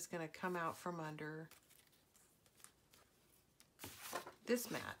half is going to come out from under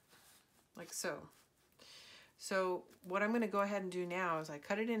this mat, like so. So what I'm going to go ahead and do now is I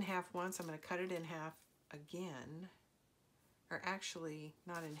cut it in half once. I'm going to cut it in half again, or actually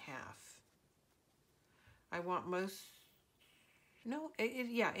not in half. I want most, no,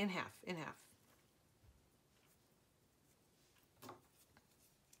 yeah, in half, in half.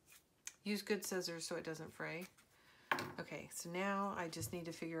 Use good scissors so it doesn't fray. Okay, so now I just need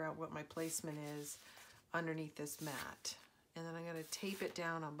to figure out what my placement is underneath this mat. And then I'm going to tape it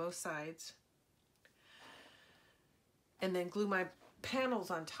down on both sides. And then glue my panels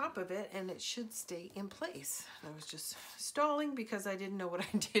on top of it, and it should stay in place. I was just stalling because I didn't know what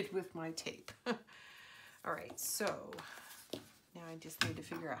I did with my tape. All right, so now I just need to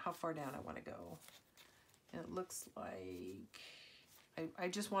figure out how far down I want to go. And it looks like I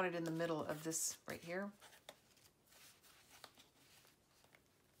just want it in the middle of this right here.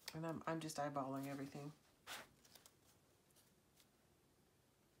 And I'm just eyeballing everything.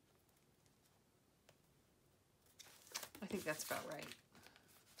 I think that's about right.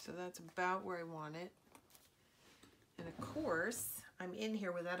 So that's about where I want it. And of course, I'm in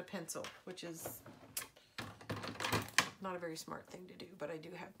here without a pencil, which is not a very smart thing to do, but I do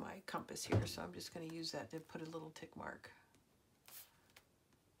have my compass here, so I'm just going to use that to put a little tick mark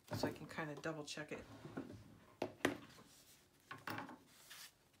so I can kind of double check it.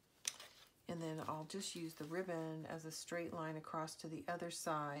 And then I'll just use the ribbon as a straight line across to the other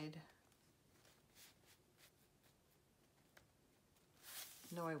side.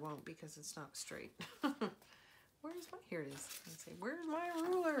 No, I won't, because it's not straight. Where's my, here it is. Let's see, where's my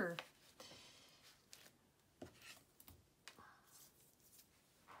ruler?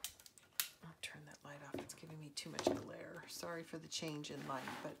 I'll turn that light off. It's giving me too much glare. Sorry for the change in light,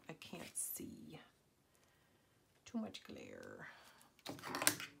 but I can't see. Too much glare.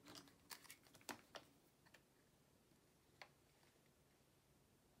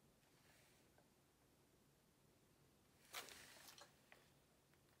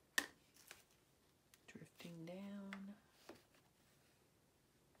 Down.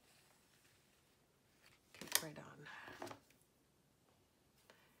 Okay, right on.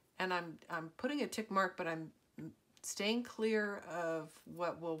 And I'm putting a tick mark, but I'm staying clear of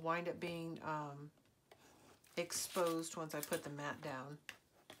what will wind up being exposed once I put the mat down.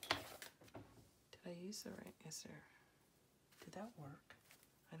 Did I use the right? Is there? Did that work?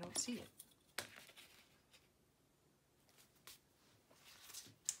 I don't see it.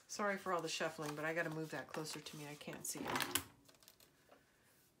 Sorry for all the shuffling, but I got to move that closer to me. I can't see it.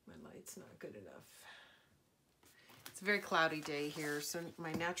 My light's not good enough. It's a very cloudy day here, so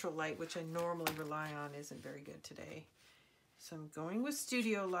my natural light, which I normally rely on, isn't very good today. So I'm going with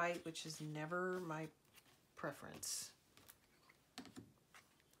studio light, which is never my preference.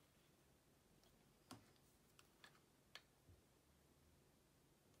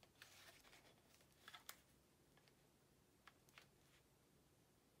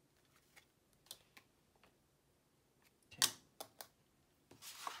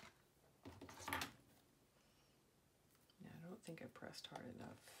 think I pressed hard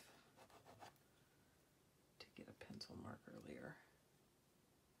enough to get a pencil mark earlier.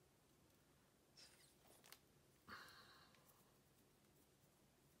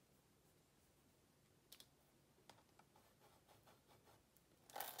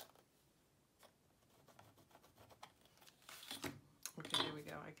 Okay, there we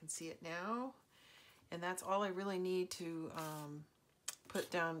go. I can see it now. And that's all I really need to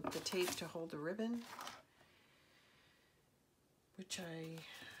put down the tape to hold the ribbon, which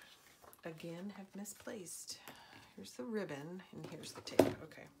I, again, have misplaced. Here's the ribbon, and here's the tape.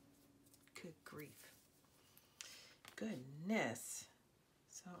 Okay. Good grief. Goodness.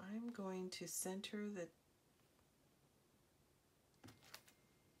 So I'm going to center the...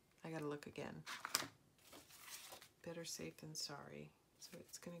 I gotta look again. Better safe than sorry. So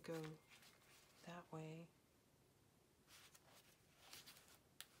it's gonna go that way.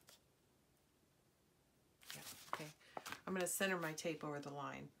 Yeah, okay. I'm gonna center my tape over the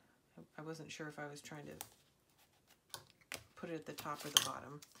line. I wasn't sure if I was trying to put it at the top or the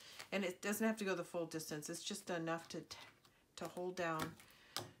bottom. And it doesn't have to go the full distance. It's just enough to hold down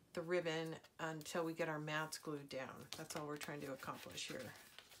the ribbon until we get our mats glued down. That's all we're trying to accomplish here.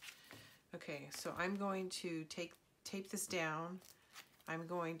 Okay, so I'm going to tape this down. I'm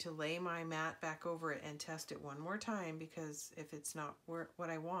going to lay my mat back over it and test it one more time, because if it's not what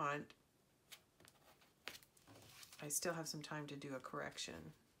I want, I still have some time to do a correction.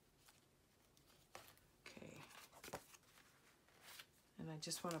 Okay. And I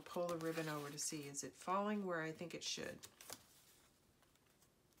just want to pull the ribbon over to see, is it falling where I think it should?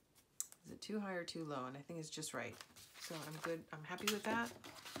 Is it too high or too low? And I think it's just right. So I'm good. I'm happy with that.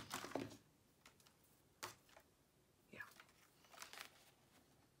 Yeah.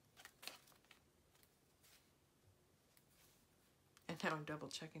 And now I'm double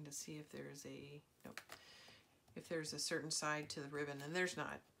checking to see if there's a, nope, if there's a certain side to the ribbon, and there's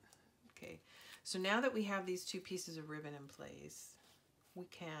not. Okay. So now that we have these two pieces of ribbon in place, we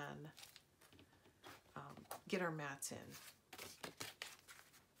can get our mats in.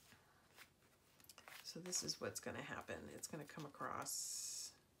 So this is what's going to happen. It's going to come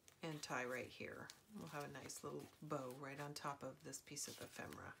across and tie right here. We'll have a nice little bow right on top of this piece of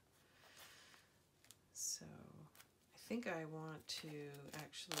ephemera. So I think I want to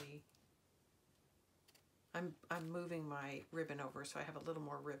actually, I'm moving my ribbon over so I have a little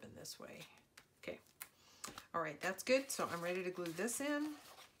more ribbon this way. Okay. All right, that's good. So I'm ready to glue this in.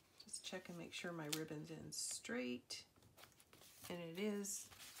 Just check and make sure my ribbon's in straight. And it is.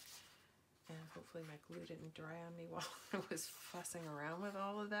 And hopefully my glue didn't dry on me while I was fussing around with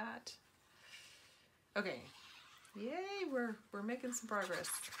all of that. Okay, yay, we're making some progress.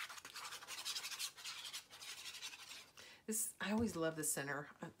 I always love the center,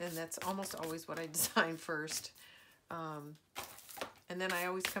 and that's almost always what I design first. And then I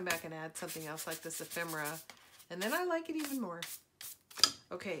always come back and add something else like this ephemera, and then I like it even more.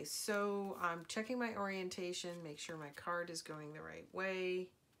 Okay, so I'm checking my orientation, make sure my card is going the right way.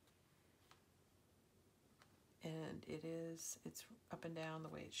 And it's up and down the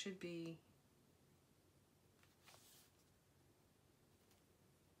way it should be.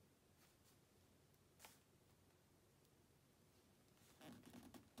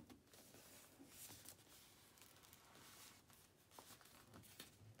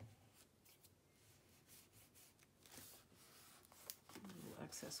 A little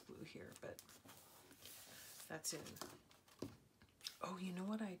excess glue here, but that's in. Oh, you know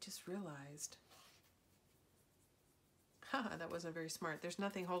what I just realized? That wasn't very smart. There's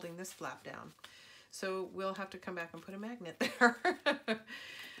nothing holding this flap down. So we'll have to come back and put a magnet there. How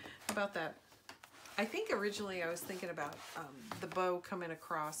about that? I think originally I was thinking about the bow coming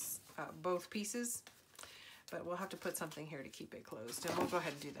across both pieces, but we'll have to put something here to keep it closed. And we'll go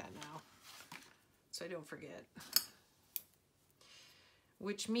ahead and do that now, so I don't forget.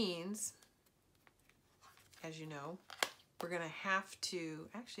 Which means, as you know, we're gonna have to,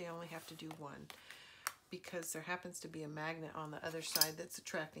 actually I only have to do one, because there happens to be a magnet on the other side that's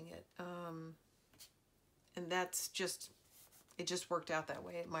attracting it. And that's just, it just worked out that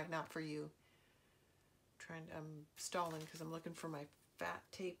way. It might not for you. I'm stalling because I'm looking for my fat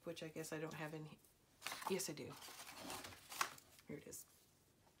tape, which I guess I don't have in here. Yes, I do. Here it is.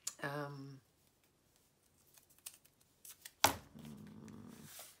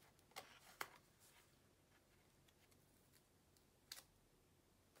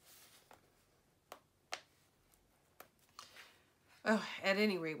 Oh, at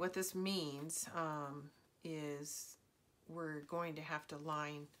any rate, what this means is we're going to have to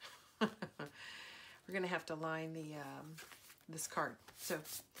line. We're going to have to line the this card. So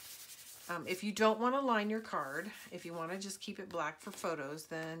If you don't want to line your card, if you want to just keep it black for photos,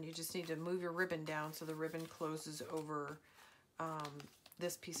 then you just need to move your ribbon down so the ribbon closes over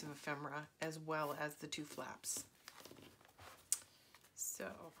this piece of ephemera as well as the 2 flaps. So,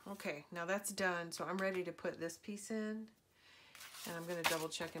 okay, now that's done. So I'm ready to put this piece in, and I'm going to double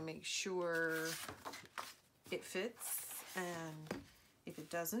check and make sure it fits. And if it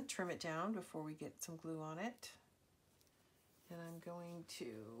doesn't, trim it down before we get some glue on it. And I'm going to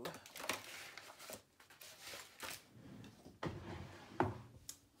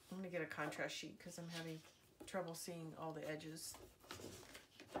get a contrast sheet because I'm having trouble seeing all the edges.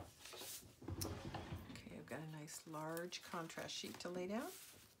 Okay, I've got a nice large contrast sheet to lay down.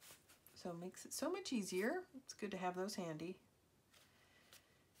 So it makes it so much easier. It's good to have those handy.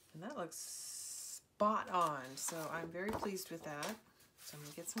 And that looks spot on. So I'm very pleased with that. So I'm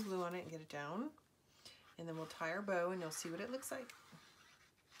gonna get some glue on it and get it down. And then we'll tie our bow and you'll see what it looks like.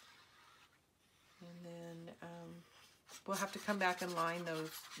 And then we'll have to come back and line that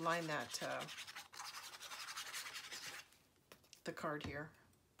the card here,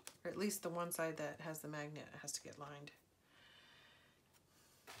 or at least the one side that has the magnet has to get lined.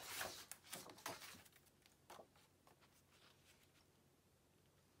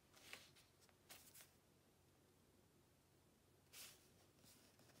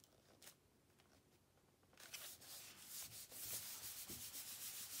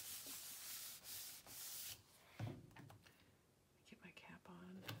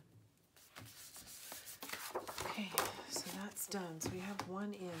 Done. So we have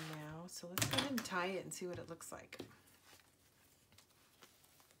one in now. So let's go ahead and tie it and see what it looks like.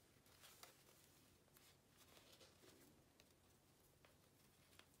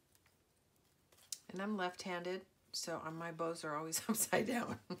 And I'm left-handed, so my bows are always upside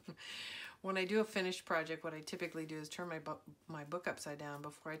down. When I do a finished project, what I typically do is turn my book upside down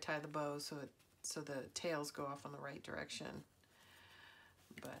before I tie the bow, so the tails go off on the right direction.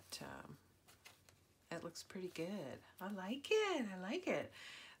 But it looks pretty good. I like it. I like it.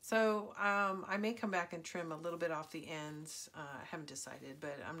 So I may come back and trim a little bit off the ends. I haven't decided,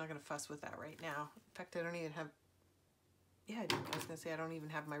 but I'm not going to fuss with that right now. In fact, I don't even have, yeah, I do. I was going to say I don't even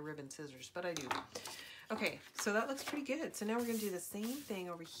have my ribbon scissors, but I do. Okay, so that looks pretty good. So now we're going to do the same thing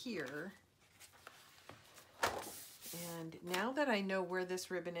over here. And now that I know where this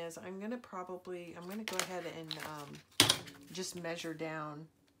ribbon is, I'm going to go ahead and just measure down,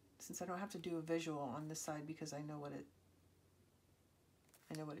 since I don't have to do a visual on this side because I know what it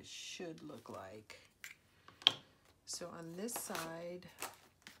should look like. So on this side,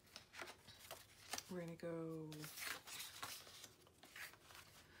 we're going to go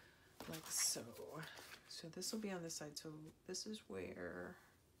like so. So this will be on this side. So this is where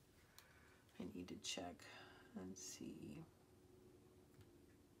I need to check and see.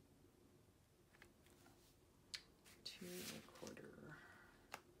 2 1/4.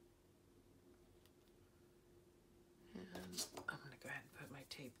 And I'm going to go ahead and put my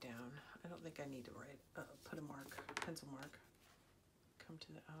tape down. I don't think I need to put a pencil mark. Come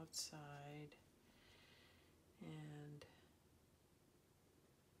to the outside and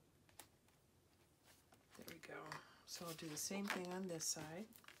there we go. So I'll do the same thing on this side.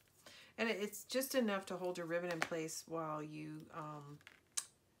 And it's just enough to hold your ribbon in place while you,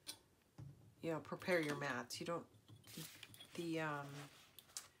 prepare your mats. You don't, the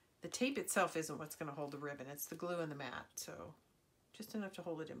tape itself isn't what's going to hold the ribbon. It's the glue and the mat. So just enough to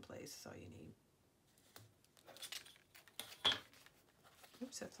hold it in place is all you need.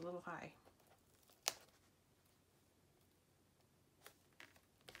 Oops, that's a little high.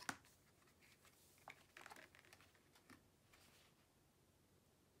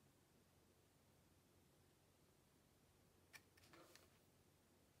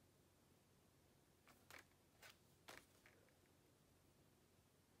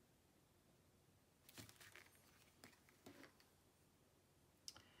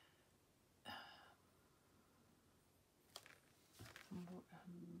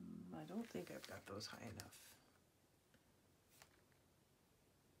 I don't think I've got those high enough.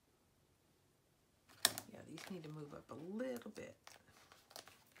 Yeah, these need to move up a little bit.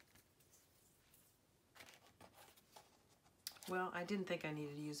 Well, I didn't think I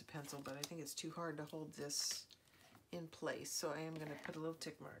needed to use a pencil, but I think it's too hard to hold this in place, so I am going to put a little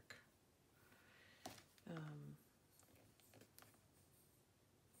tick mark.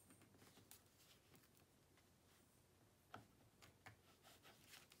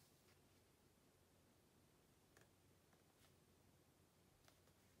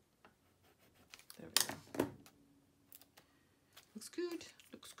 There we go. Looks good.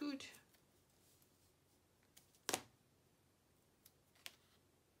 Looks good.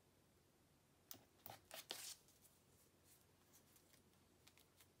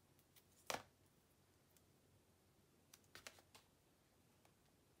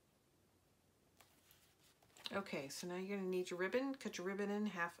 Okay, so now you're going to need your ribbon. Cut your ribbon in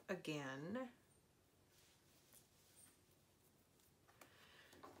half again.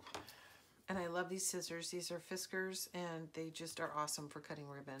 And I love these scissors. These are Fiskars, and they just are awesome for cutting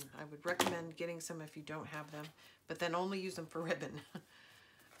ribbon. I would recommend getting some if you don't have them, but then only use them for ribbon.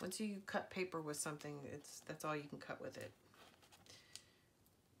 Once you cut paper with something, that's all you can cut with it.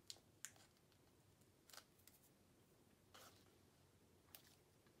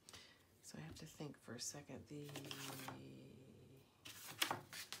 So I have to think for a second.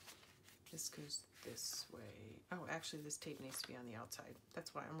 This goes this way. Oh, actually this tape needs to be on the outside.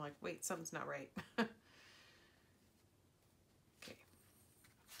 That's why I'm like, wait, something's not right. Okay.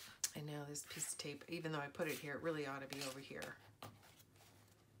 And now this piece of tape, even though I put it here, it really ought to be over here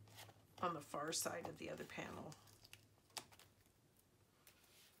on the far side of the other panel.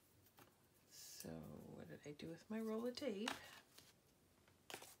 So what did I do with my roll of tape?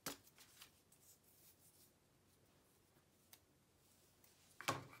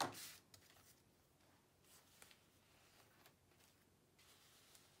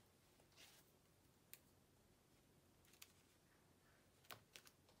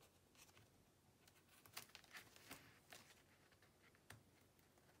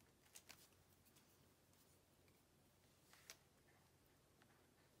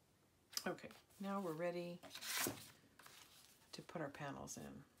 Okay, now we're ready to put our panels in.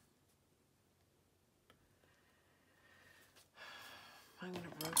 I'm going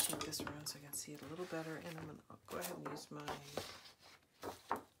to rotate this around so I can see it a little better, and I'm going to go ahead and use my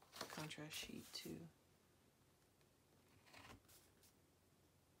contrast sheet too.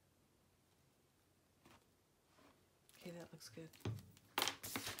 Okay, that looks good.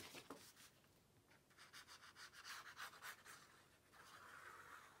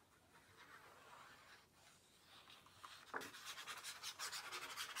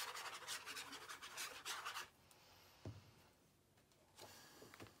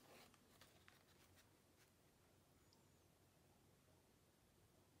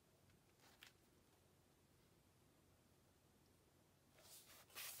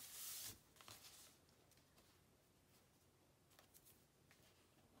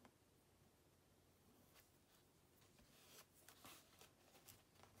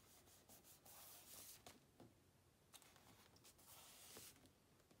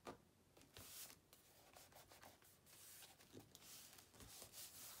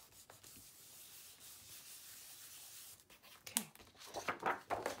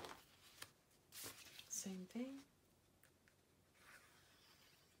 Same thing.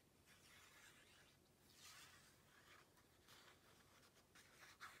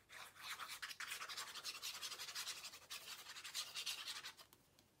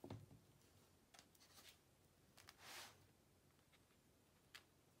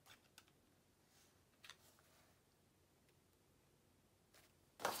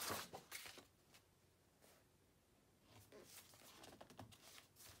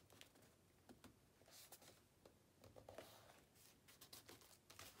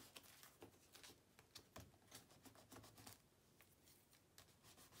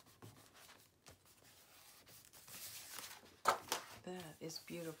 That is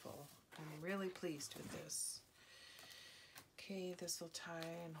beautiful. I'm really pleased with this. Okay, this will tie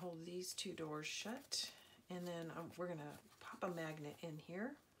and hold these two doors shut. And then we're going to pop a magnet in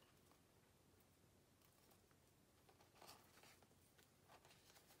here.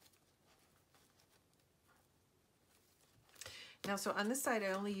 Now, so on this side,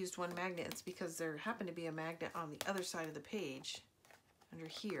 I only used one magnet. It's because there happened to be a magnet on the other side of the page, under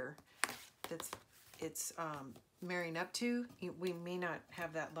here, it's marrying up to. We may not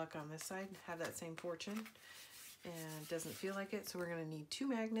have that luck on this side, have that same fortune, and it doesn't feel like it, so we're going to need two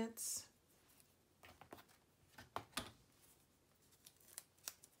magnets.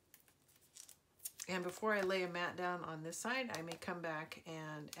 And before I lay a mat down on this side, I may come back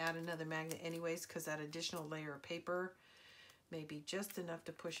and add another magnet anyways, because that additional layer of paper may be just enough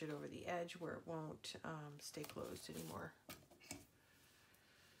to push it over the edge where it won't stay closed anymore.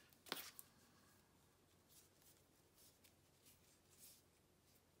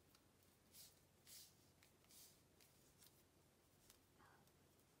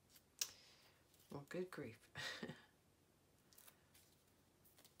 Well, good grief.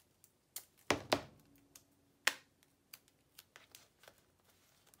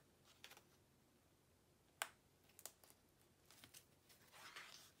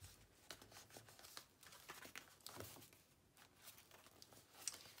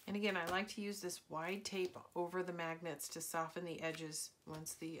 And again, I like to use this wide tape over the magnets to soften the edges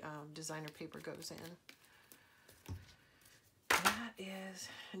once the designer paper goes in. That is,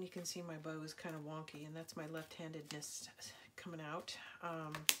 and you can see my bow is kind of wonky, and that's my left-handedness coming out.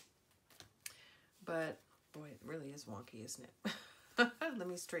 But boy, it really is wonky, isn't it? Let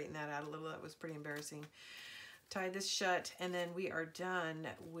me straighten that out a little. That was pretty embarrassing. Tie this shut, and then we are done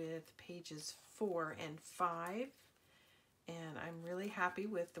with pages 4 and 5. And I'm really happy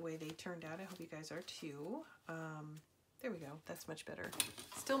with the way they turned out. I hope you guys are too. There we go. That's much better.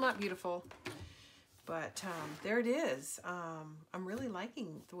 Still not beautiful, but there it is. I'm really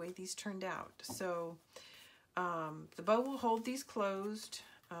liking the way these turned out. So the bow will hold these closed,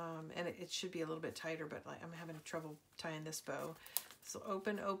 and it should be a little bit tighter, but I'm having trouble tying this bow. So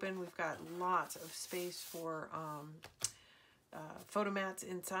open. We've got lots of space for photo mats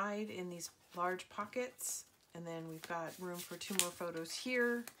inside in these large pockets. And then we've got room for 2 more photos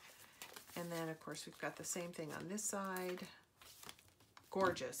here. And then, of course, we've got the same thing on this side.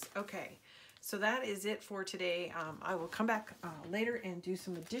 Gorgeous. Okay, so that is it for today. I will come back later and do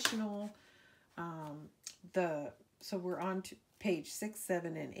some additional, so we're on to page 6,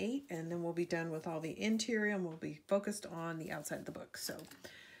 7, and 8, and then we'll be done with all the interior, and we'll be focused on the outside of the book. So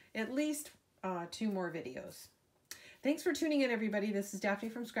at least 2 more videos. Thanks for tuning in, everybody. This is Daphne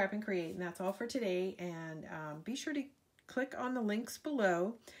from Scrap and Create, and that's all for today. And be sure to click on the links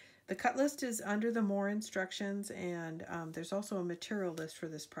below. The cut list is under the more instructions, and there's also a material list for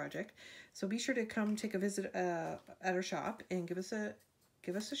this project. So be sure to come take a visit at our shop and give us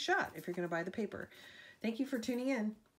a shot if you're going to buy the paper. Thank you for tuning in.